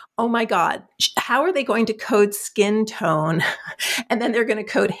fraught. Oh my God, how are they going to code skin tone? And then they're going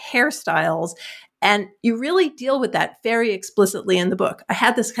to code hairstyles. And you really deal with that very explicitly in the book. I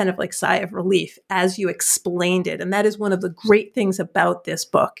had this kind of like sigh of relief as you explained it. And that is one of the great things about this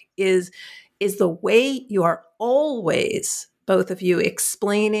book is the way you are always, both of you,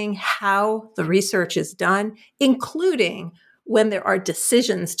 explaining how the research is done, including when there are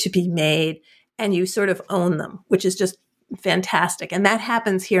decisions to be made and you sort of own them, which is just fantastic. And that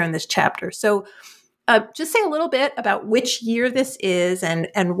happens here in this chapter. So just say a little bit about which year this is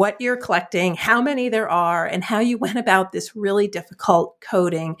and what you're collecting, how many there are, and how you went about this really difficult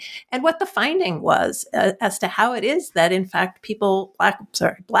coding, and what the finding was as to how it is that, in fact,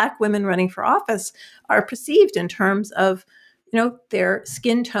 Black women running for office are perceived in terms of, their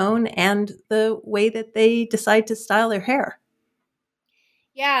skin tone and the way that they decide to style their hair.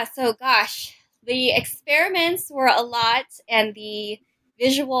 Yeah, so gosh, the experiments were a lot, and the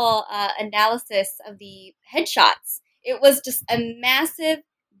visual analysis of the headshots. It was just a massive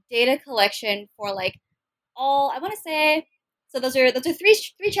data collection for like I want to say. So those are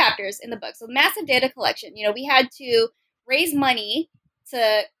three chapters in the book. So massive data collection. We had to raise money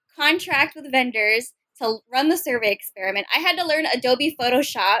to contract with vendors to run the survey experiment. I had to learn Adobe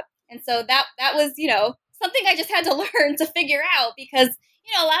Photoshop, and so that was something I just had to learn to figure out, because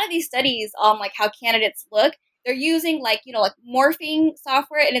a lot of these studies on like how candidates look, they're using like morphing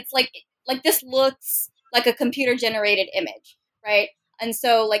software, and it's like this looks like a computer generated image, right? And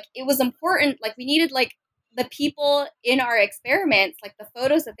so like it was important, like we needed like the people in our experiments, like the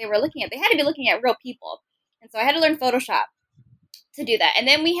photos that they were looking at, they had to be looking at real people. And so I had to learn Photoshop to do that. And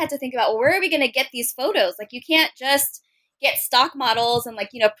then we had to think about, well, where are we going to get these photos? Like you can't just get stock models and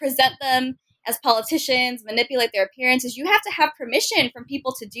present them as politicians, manipulate their appearances. You have to have permission from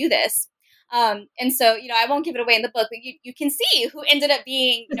people to do this. And so, I won't give it away in the book, but you can see who ended up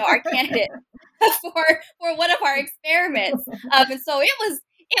being, our candidate for one of our experiments. And so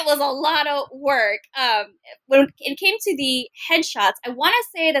it was a lot of work. When it came to the headshots, I want to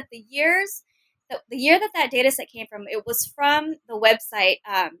say that the year that data set came from, it was from the website,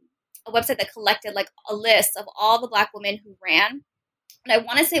 a website that collected like a list of all the Black women who ran. And I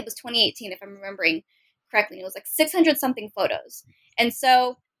want to say it was 2018, if I'm remembering correctly. It was like 600 something photos. And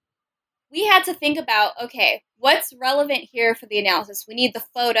so we had to think about, okay, what's relevant here for the analysis? We need the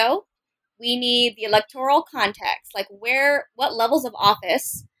photo. We need the electoral context, like what levels of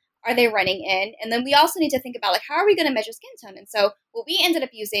office are they running in? And then we also need to think about like, how are we going to measure skin tone? And so what we ended up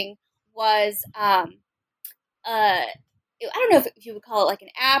using was, I don't know if you would call it like an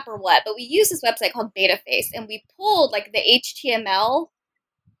app or what, but we used this website called BetaFace, and we pulled like the HTML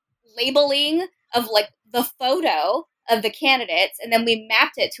labeling of like the photo of the candidates, and then we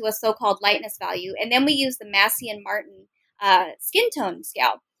mapped it to a so-called lightness value, and then we used the Massey and Martin skin tone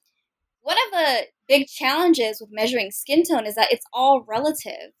scale. One of the big challenges with measuring skin tone is that it's all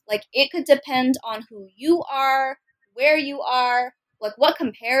relative. Like it could depend on who you are, where you are, like what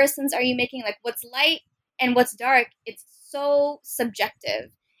comparisons are you making? Like what's light and what's dark, it's so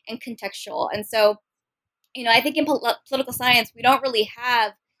subjective and contextual. And so, I think in political science, we don't really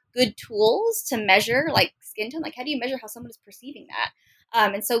have good tools to measure like skin tone. Like, how do you measure how someone is perceiving that?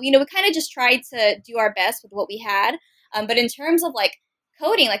 And so, we kind of just tried to do our best with what we had. But in terms of like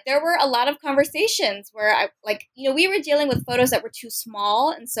coding, like there were a lot of conversations where we were dealing with photos that were too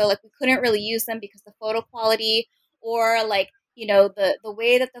small. And so like we couldn't really use them because the photo quality or like, the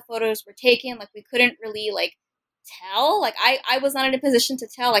way that the photos were taken, like we couldn't really like tell. Like I was not in a position to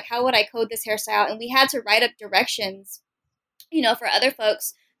tell, like, how would I code this hairstyle? And we had to write up directions, for other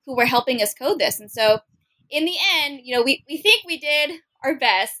folks who were helping us code this. And so in the end, we think we did our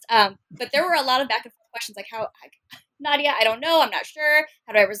best. But there were a lot of back and forth questions like Nadia, I don't know. I'm not sure.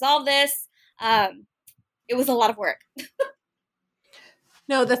 How do I resolve this? It was a lot of work.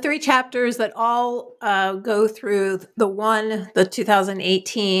 No, the 3 chapters that all go through the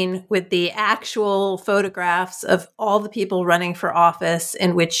 2018 with the actual photographs of all the people running for office,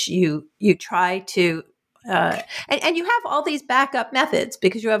 in which you try to, and you have all these backup methods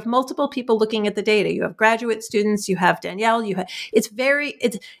because you have multiple people looking at the data. You have graduate students, you have Danielle,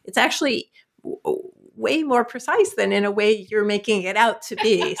 it's actually way more precise than in a way you're making it out to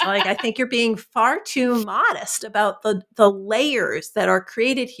be. So like, I think you're being far too modest about the layers that are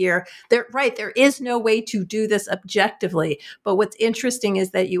created here. There is no way to do this objectively. But what's interesting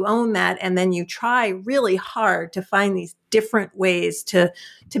is that you own that, and then you try really hard to find these different ways to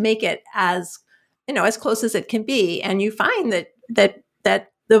make it as close as it can be. And you find that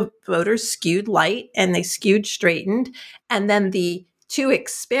the voters skewed light and they skewed straightened. And then the 2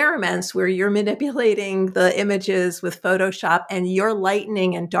 experiments where you're manipulating the images with Photoshop and you're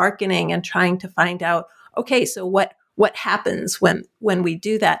lightening and darkening and trying to find out, okay, so what happens when we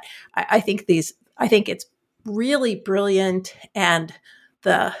do that? I think it's really brilliant, and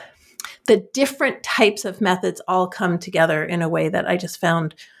the different types of methods all come together in a way that I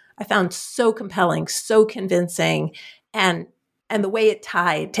found so compelling, so convincing, and the way it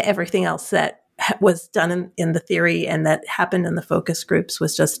tied to everything else that was done in the theory and that happened in the focus groups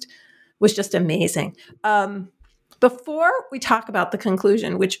was just amazing. Before we talk about the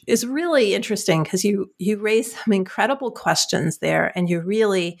conclusion, which is really interesting because you raise some incredible questions there, and you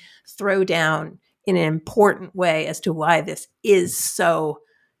really throw down in an important way as to why this is so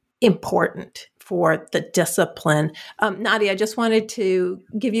important for the discipline. Nadia, I just wanted to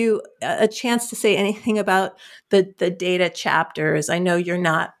give you a chance to say anything about the data chapters. I know you're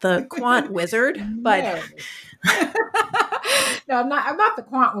not the quant wizard, but no, I'm not the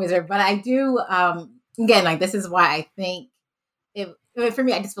quant wizard, but I do. Again, like this is why I think for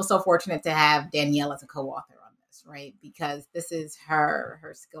me, I just feel so fortunate to have Danielle as a co-author on this, right? Because this is her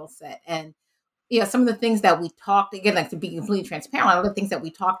skill set. And some of the things that we talked, again, like to be completely transparent, a lot of the things that we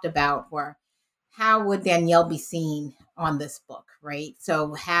talked about were, how would Danielle be seen on this book, right?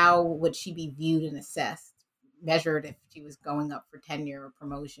 So how would she be viewed and assessed, measured if she was going up for tenure or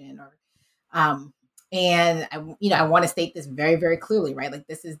promotion, or and I want to state this very, very clearly, right? Like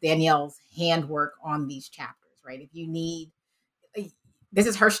this is Danielle's handwork on these chapters, right? If you need, this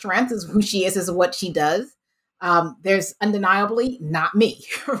is her strength, is who she is what she does. There's undeniably not me,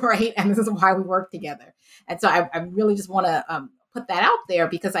 right? And this is why we work together. And so I really just want to put that out there,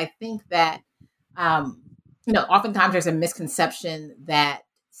 because I think that, oftentimes there's a misconception that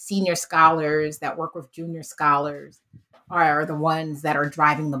senior scholars that work with junior scholars are the ones that are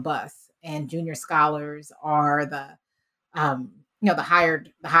driving the bus, and junior scholars are the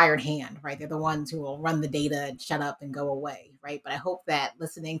hired hand, right? They're the ones who will run the data and shut up and go away, right? But I hope that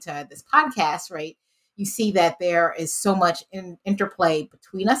listening to this podcast, right, you see that there is so much interplay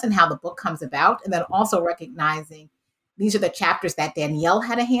between us and how the book comes about, and then also recognizing these are the chapters that Danielle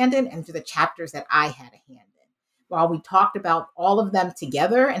had a hand in, and these are the chapters that I had a hand in. While we talked about all of them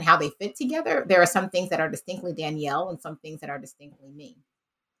together and how they fit together, there are some things that are distinctly Danielle and some things that are distinctly me.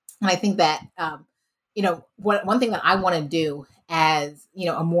 And I think that, one thing that I want to do as,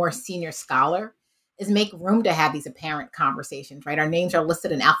 a more senior scholar is make room to have these apparent conversations, right? Our names are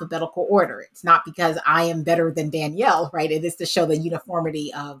listed in alphabetical order. It's not because I am better than Danielle, right? It is to show the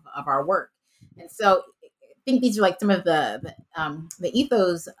uniformity of our work. And so I think these are like some of the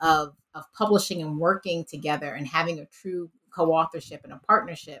ethos of publishing and working together and having a true co-authorship and a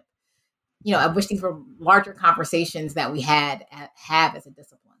partnership. I wish these were larger conversations that we have as a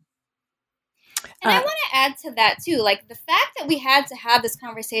discipline. And I want to add to that too, like the fact that we had to have this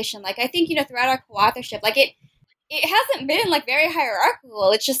conversation, like I think, throughout our co-authorship, like it hasn't been like very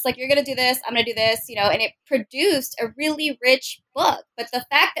hierarchical. It's just like, you're going to do this, I'm going to do this, and it produced a really rich book. But the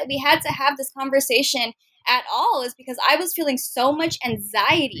fact that we had to have this conversation at all is because I was feeling so much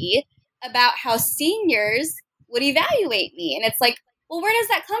anxiety about how seniors would evaluate me. And it's like, well, where does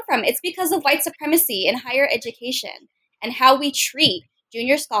that come from? It's because of white supremacy in higher education and how we treat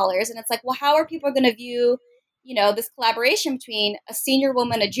junior scholars. And it's like, well, how are people going to view, this collaboration between a senior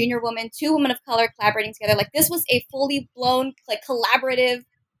woman, a junior woman, two women of color collaborating together? Like, this was a fully blown, like, collaborative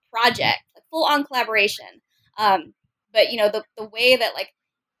project, like full on collaboration. But the way that like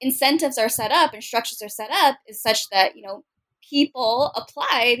incentives are set up and structures are set up is such that people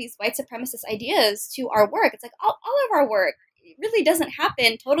apply these white supremacist ideas to our work. It's like all of our work really doesn't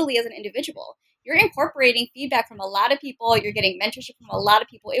happen totally as an individual. You're incorporating feedback from a lot of people. You're getting mentorship from a lot of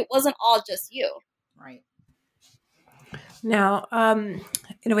people. It wasn't all just you. Right. Now,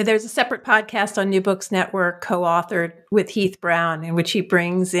 there's a separate podcast on New Books Network co-authored with Heath Brown, in which he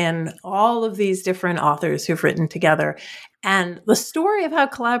brings in all of these different authors who've written together. And the story of how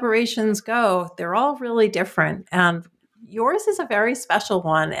collaborations go, they're all really different. And yours is a very special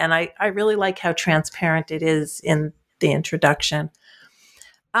one. And I really like how transparent it is in the introduction.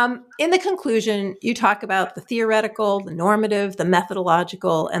 In the conclusion, you talk about the theoretical, the normative, the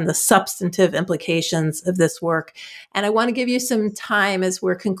methodological, and the substantive implications of this work. And I want to give you some time as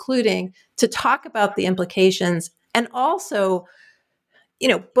we're concluding to talk about the implications. And also,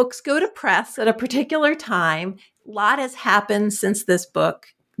 books go to press at a particular time. A lot has happened since this book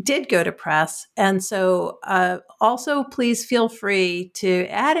did go to press. And so also please feel free to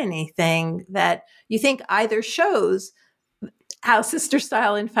add anything that you think either shows how Sister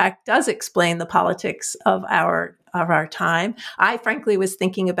Style, in fact, does explain the politics of our time. I frankly was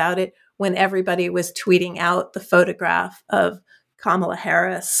thinking about it when everybody was tweeting out the photograph of Kamala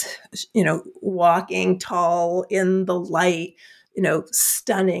Harris, walking tall in the light,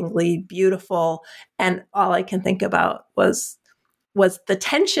 stunningly beautiful. And all I can think about was the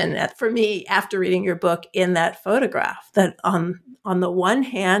tension for me after reading your book in that photograph, that on the one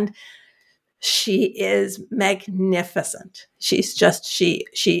hand, she is magnificent. She's just, she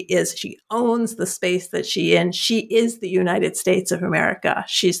owns the space that she's in. She is the United States of America.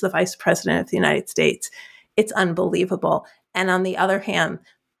 She's the vice president of the United States. It's unbelievable. And on the other hand,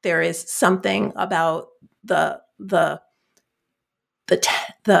 there is something about the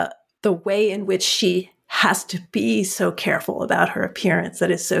way in which she has to be so careful about her appearance that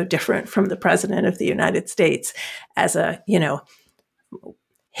is so different from the president of the United States as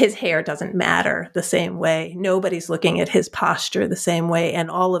his hair doesn't matter the same way. Nobody's looking at his posture the same way.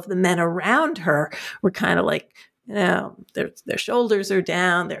 And all of the men around her were kind of like, their shoulders are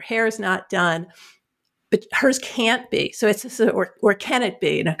down, their hair's not done, but hers can't be. So it's or can it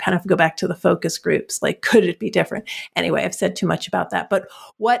be? Kind of go back to the focus groups. Like, could it be different? Anyway, I've said too much about that. But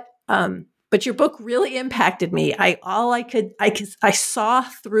but your book really impacted me. I saw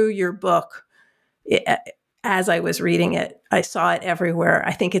through your book. As I was reading it, I saw it everywhere.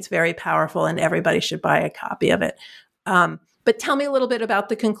 I think it's very powerful and everybody should buy a copy of it. But tell me a little bit about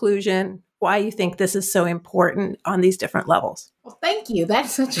the conclusion, why you think this is so important on these different levels. Well, thank you.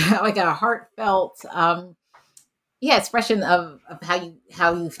 That's such a heartfelt expression of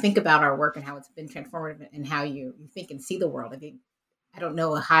how you think about our work and how it's been transformative and how you think and see the world. I don't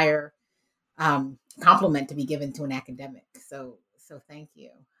know a higher compliment to be given to an academic. So thank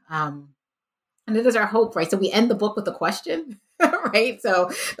you. And it is our hope, right? So we end the book with a question, right?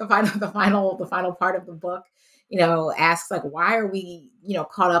 So the final part of the book, asks like, why are we,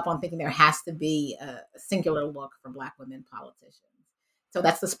 caught up on thinking there has to be a singular look for Black women politicians? So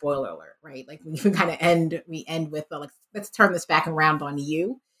that's the spoiler alert, right? Like we end with let's turn this back around on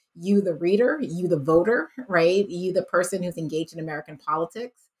you, the reader, you, the voter, right? You, the person who's engaged in American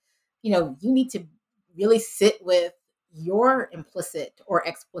politics. You need to really sit with your implicit or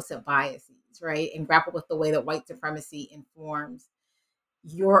explicit biases, right? And grapple with the way that white supremacy informs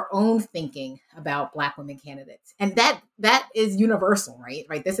your own thinking about Black women candidates. And that is universal, right?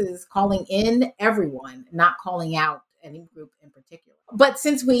 Right. This is calling in everyone, not calling out any group in particular. But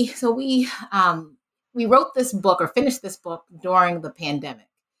since we wrote this book or finished this book during the pandemic,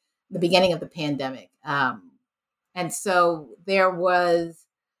 the beginning of the pandemic. And so there was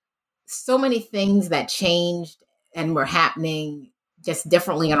so many things that changed and were happening just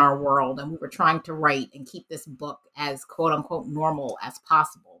differently in our world. And we were trying to write and keep this book as quote unquote normal as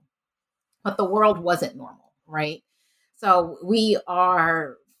possible. But the world wasn't normal, right? So we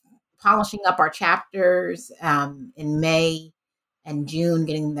are polishing up our chapters in May and June,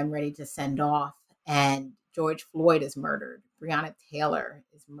 getting them ready to send off. And George Floyd is murdered. Breonna Taylor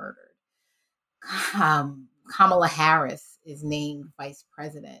is murdered. Kamala Harris is named vice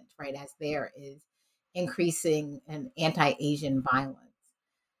president, right? As there is increasing and anti-Asian violence.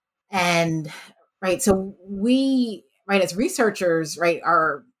 And right? So we, right, as researchers, right,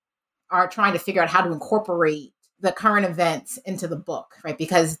 are trying to figure out how to incorporate the current events into the book, right?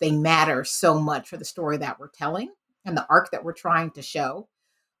 Because they matter so much for the story that we're telling and the arc that we're trying to show.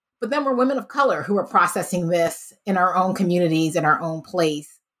 But then we're women of color who are processing this in our own communities, in our own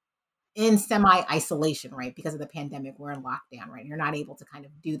place, in semi-isolation, right? Because of the pandemic, we're in lockdown, right? You're not able to kind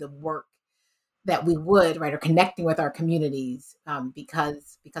of do the work that we would, right? Or connecting with our communities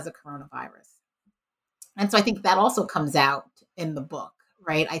because of coronavirus. And so I think that also comes out in the book,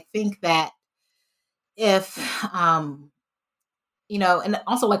 right? I think that if and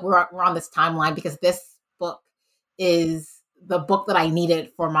also like we're on this timeline because this book is the book that I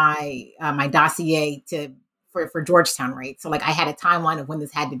needed for my my dossier for Georgetown, right? So like I had a timeline of when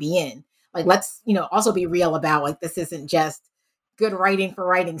this had to be in. Like let's also be real about like this isn't just good writing for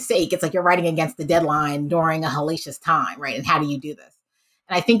writing's sake. It's like you're writing against the deadline during a hellacious time, right? And how do you do this?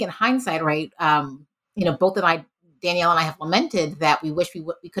 And I think in hindsight, right, both Danielle and I have lamented that we wish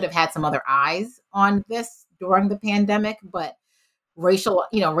we could have had some other eyes on this during the pandemic, but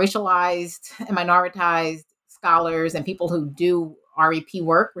racialized and minoritized scholars and people who do REP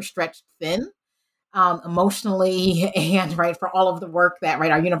work were stretched thin emotionally and right for all of the work that right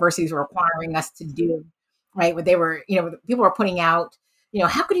our universities were requiring us to do, right? What they were, people were putting out,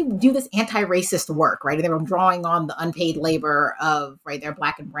 how could you do this anti-racist work, right? And they were drawing on the unpaid labor of right their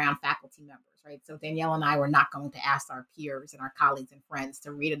Black and brown faculty members. Right. So Danielle and I were not going to ask our peers and our colleagues and friends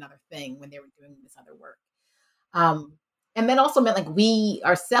to read another thing when they were doing this other work. And that also meant like we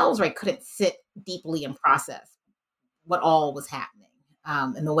ourselves, right, couldn't sit deeply and process what all was happening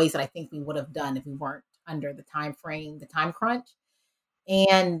in the ways that I think we would have done if we weren't under the time frame, the time crunch,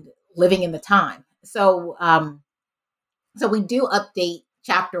 and living in the time. So, so we do update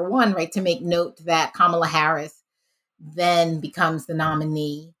chapter 1, right, to make note that Kamala Harris then becomes the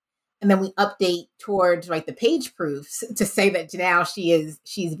nominee. And then we update towards right the page proofs to say that now she's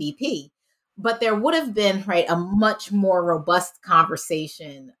VP. But there would have been right a much more robust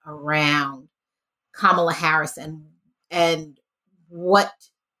conversation around Kamala Harris and what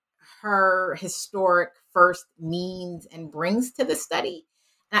her historic first means and brings to the study.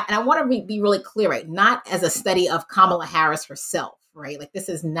 And I want to be really clear, right? Not as a study of Kamala Harris herself, right? Like this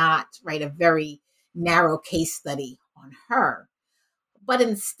is not right a very narrow case study on her. But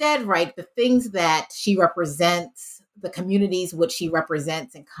instead, right, the things that she represents, the communities which she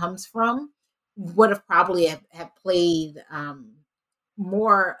represents and comes from, would have probably have played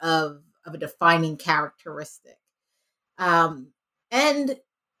more of a defining characteristic. And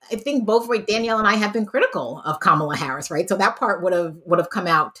I think both right, Danielle and I have been critical of Kamala Harris, right? So that part would have come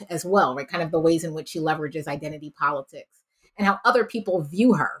out as well, right? Kind of the ways in which she leverages identity politics and how other people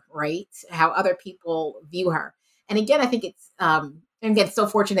view her, right? How other people view her. And again, I think it's and again, so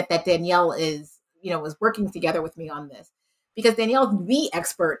fortunate that Danielle is working together with me on this because Danielle's the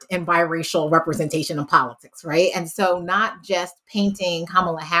expert in biracial representation in politics, right? And so not just painting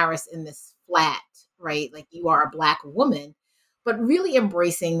Kamala Harris in this flat, right? Like you are a Black woman, but really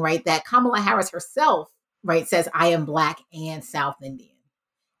embracing, right, that Kamala Harris herself, right, says, I am Black and South Indian.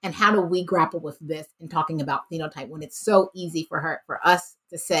 And how do we grapple with this in talking about phenotype when it's so easy for us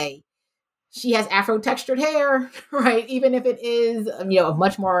to say, she has Afro-textured hair, right? Even if it is, a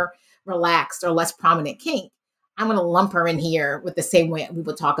much more relaxed or less prominent kink, I'm going to lump her in here with the same way we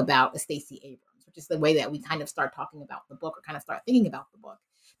would talk about a Stacey Abrams, which is the way that we kind of start talking about the book or kind of start thinking about the book.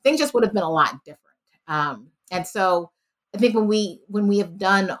 Things just would have been a lot different. And so I think when we have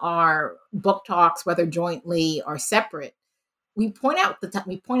done our book talks, whether jointly or separate, we point out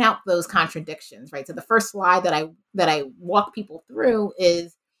those contradictions, right? So the first slide that I walk people through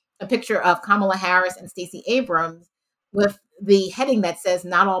is a picture of Kamala Harris and Stacey Abrams with the heading that says,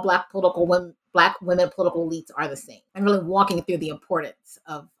 "Not all Black women political elites are the same," and really walking through the importance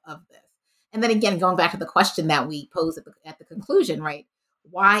of this. And then again, going back to the question that we posed at the conclusion, right?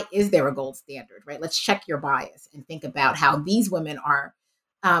 Why is there a gold standard, right? Let's check your bias and think about how these women are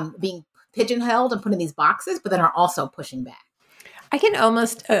being pigeonholed and put in these boxes, but then are also pushing back. I can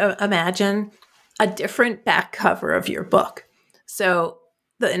almost imagine a different back cover of your book. So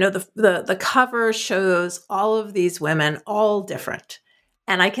the cover shows all of these women, all different,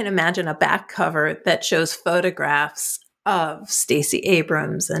 and I can imagine a back cover that shows photographs of Stacey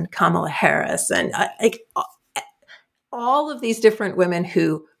Abrams and Kamala Harris and all of these different women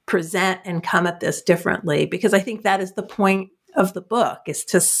who present and come at this differently, because I think that is the point of the book is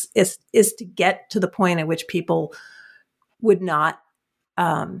to get to the point at which people would not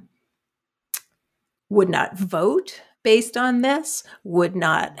vote based on this, would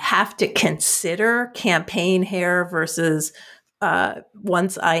not have to consider campaign hair versus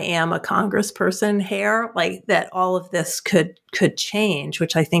once I am a congressperson hair, like that all of this could change,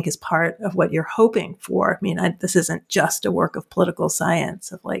 which I think is part of what you're hoping for. I mean, this isn't just a work of political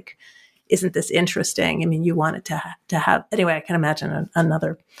science of like, isn't this interesting? I mean, you want it to have, anyway, I can imagine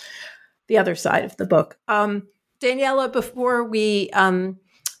the other side of the book. Daniela, before we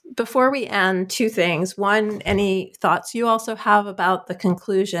end, two things. One, any thoughts you also have about the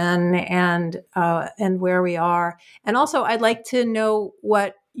conclusion and where we are, and also I'd like to know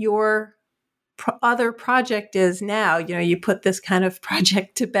what your other project is now. You know, you put this kind of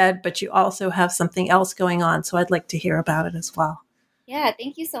project to bed, but you also have something else going on. So I'd like to hear about it as well. Yeah,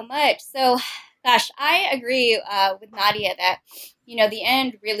 thank you so much. So, gosh, I agree with Nadia that, the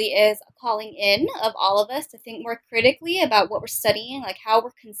end really is a calling in of all of us to think more critically about what we're studying, like how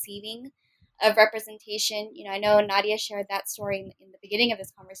we're conceiving of representation. I know Nadia shared that story in the beginning of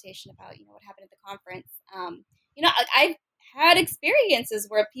this conversation about, what happened at the conference. I've had experiences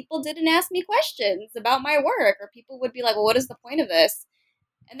where people didn't ask me questions about my work, or people would be like, well, what is the point of this?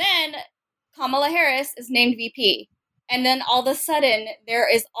 And then Kamala Harris is named VP. And then all of a sudden,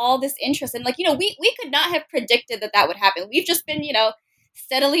 there is all this interest. And we could not have predicted that would happen. We've just been,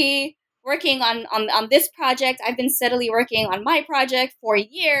 steadily working on this project. I've been steadily working on my project for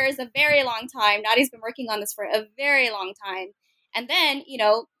years, a very long time. Nadia's been working on this for a very long time. And then,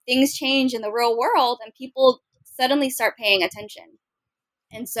 things change in the real world and people suddenly start paying attention.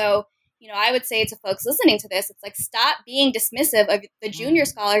 And so, I would say to folks listening to this, it's like, stop being dismissive of the junior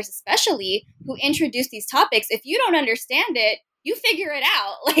scholars, especially who introduce these topics. If you don't understand it, you figure it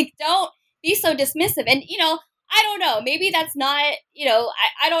out. Like, don't be so dismissive. And, I don't know, maybe that's not,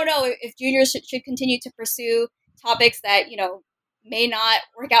 I don't know if juniors should continue to pursue topics that, may not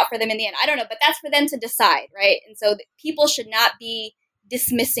work out for them in the end. I don't know, but that's for them to decide, right? And so people should not be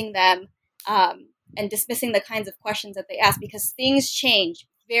dismissing them and dismissing the kinds of questions that they ask, because things change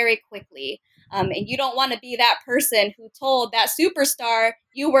very quickly. And you don't want to be that person who told that superstar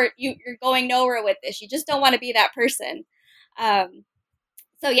you're going nowhere with this. You just don't want to be that person.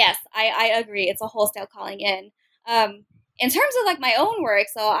 So yes, I agree. It's a wholesale calling in. In terms of like my own work,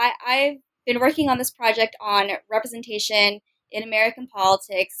 so I've been working on this project on representation in American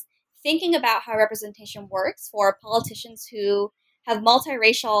politics, thinking about how representation works for politicians who have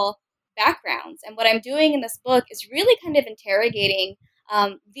multiracial backgrounds. And what I'm doing in this book is really kind of interrogating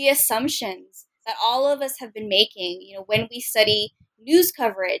the assumptions that all of us have been making, when we study news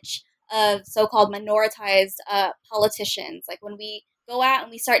coverage of so-called minoritized politicians, like when we go out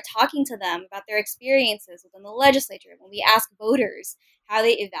and we start talking to them about their experiences within the legislature, when we ask voters how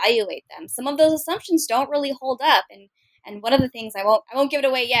they evaluate them, some of those assumptions don't really hold up. And one of the things, I won't give it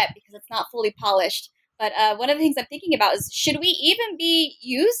away yet because it's not fully polished, but one of the things I'm thinking about is, should we even be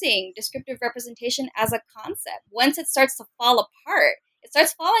using descriptive representation as a concept once it starts to fall apart? It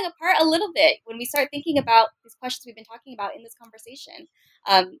starts falling apart a little bit when we start thinking about these questions we've been talking about in this conversation.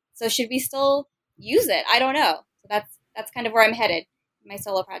 So should we still use it? I don't know. So that's kind of where I'm headed in my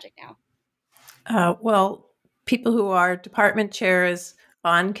solo project now. Well, people who are department chairs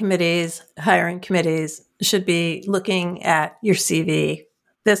on committees, hiring committees, should be looking at your CV,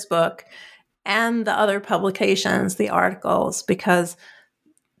 this book, and the other publications, the articles, because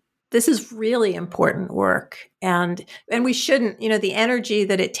this is really important work. And we shouldn't, the energy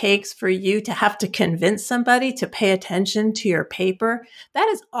that it takes for you to have to convince somebody to pay attention to your paper, that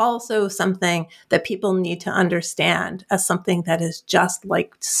is also something that people need to understand as something that is just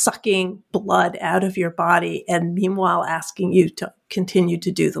like sucking blood out of your body and meanwhile asking you to continue to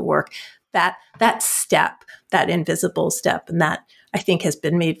do the work. That step, that invisible step, and that I think has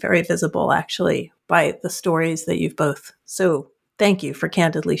been made very visible actually by the stories that you've both so thank you for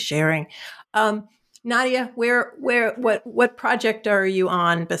candidly sharing. Nadia, what project are you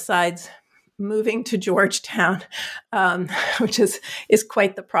on besides moving to Georgetown, which is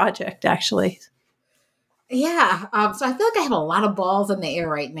quite the project, actually? Yeah. So I feel like I have a lot of balls in the air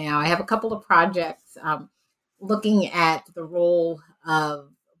right now. I have a couple of projects looking at the role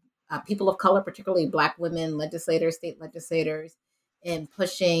of people of color, particularly Black women legislators, state legislators, in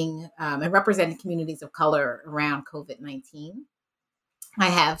pushing and representing communities of color around COVID-19. I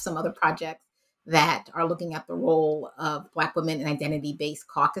have some other projects that are looking at the role of Black women in identity-based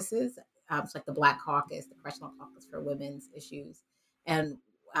caucuses, it's like the Black Caucus, the Congressional Caucus for Women's Issues, and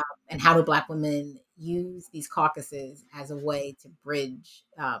how do Black women use these caucuses as a way to bridge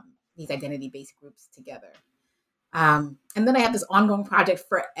these identity-based groups together. And then I have this ongoing project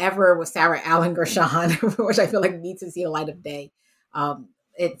forever with Sarah Allen Gershon, which I feel like needs to see the light of day.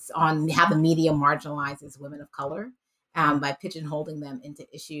 It's on how the media marginalizes women of color. By pigeonholing them into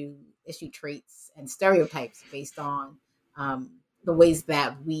issue traits and stereotypes based on the ways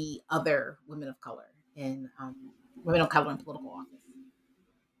that we other women of color in political office.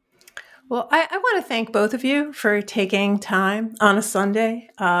 Well, I want to thank both of you for taking time on a Sunday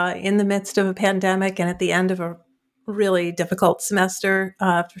in the midst of a pandemic and at the end of a really difficult semester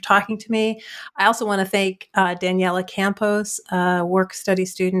for talking to me. I also want to thank Daniela Campos, a work study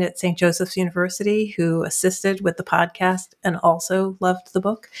student at St. Joseph's University, who assisted with the podcast and also loved the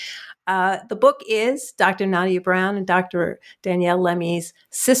book. The book is Dr. Nadia Brown and Dr. Danielle Lemi's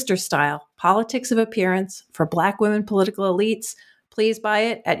Sister Style, Politics of Appearance for Black Women Political Elites. Please buy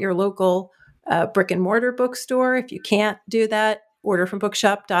it at your local brick and mortar bookstore. If you can't do that, order from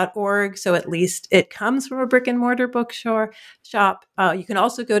bookshop.org. So at least it comes from a brick and mortar bookshop. You can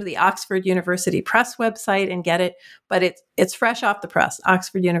also go to the Oxford University Press website and get it, but it's fresh off the press,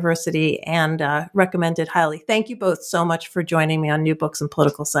 Oxford University, and recommended highly. Thank you both so much for joining me on New Books in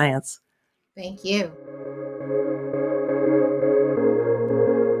Political Science. Thank you.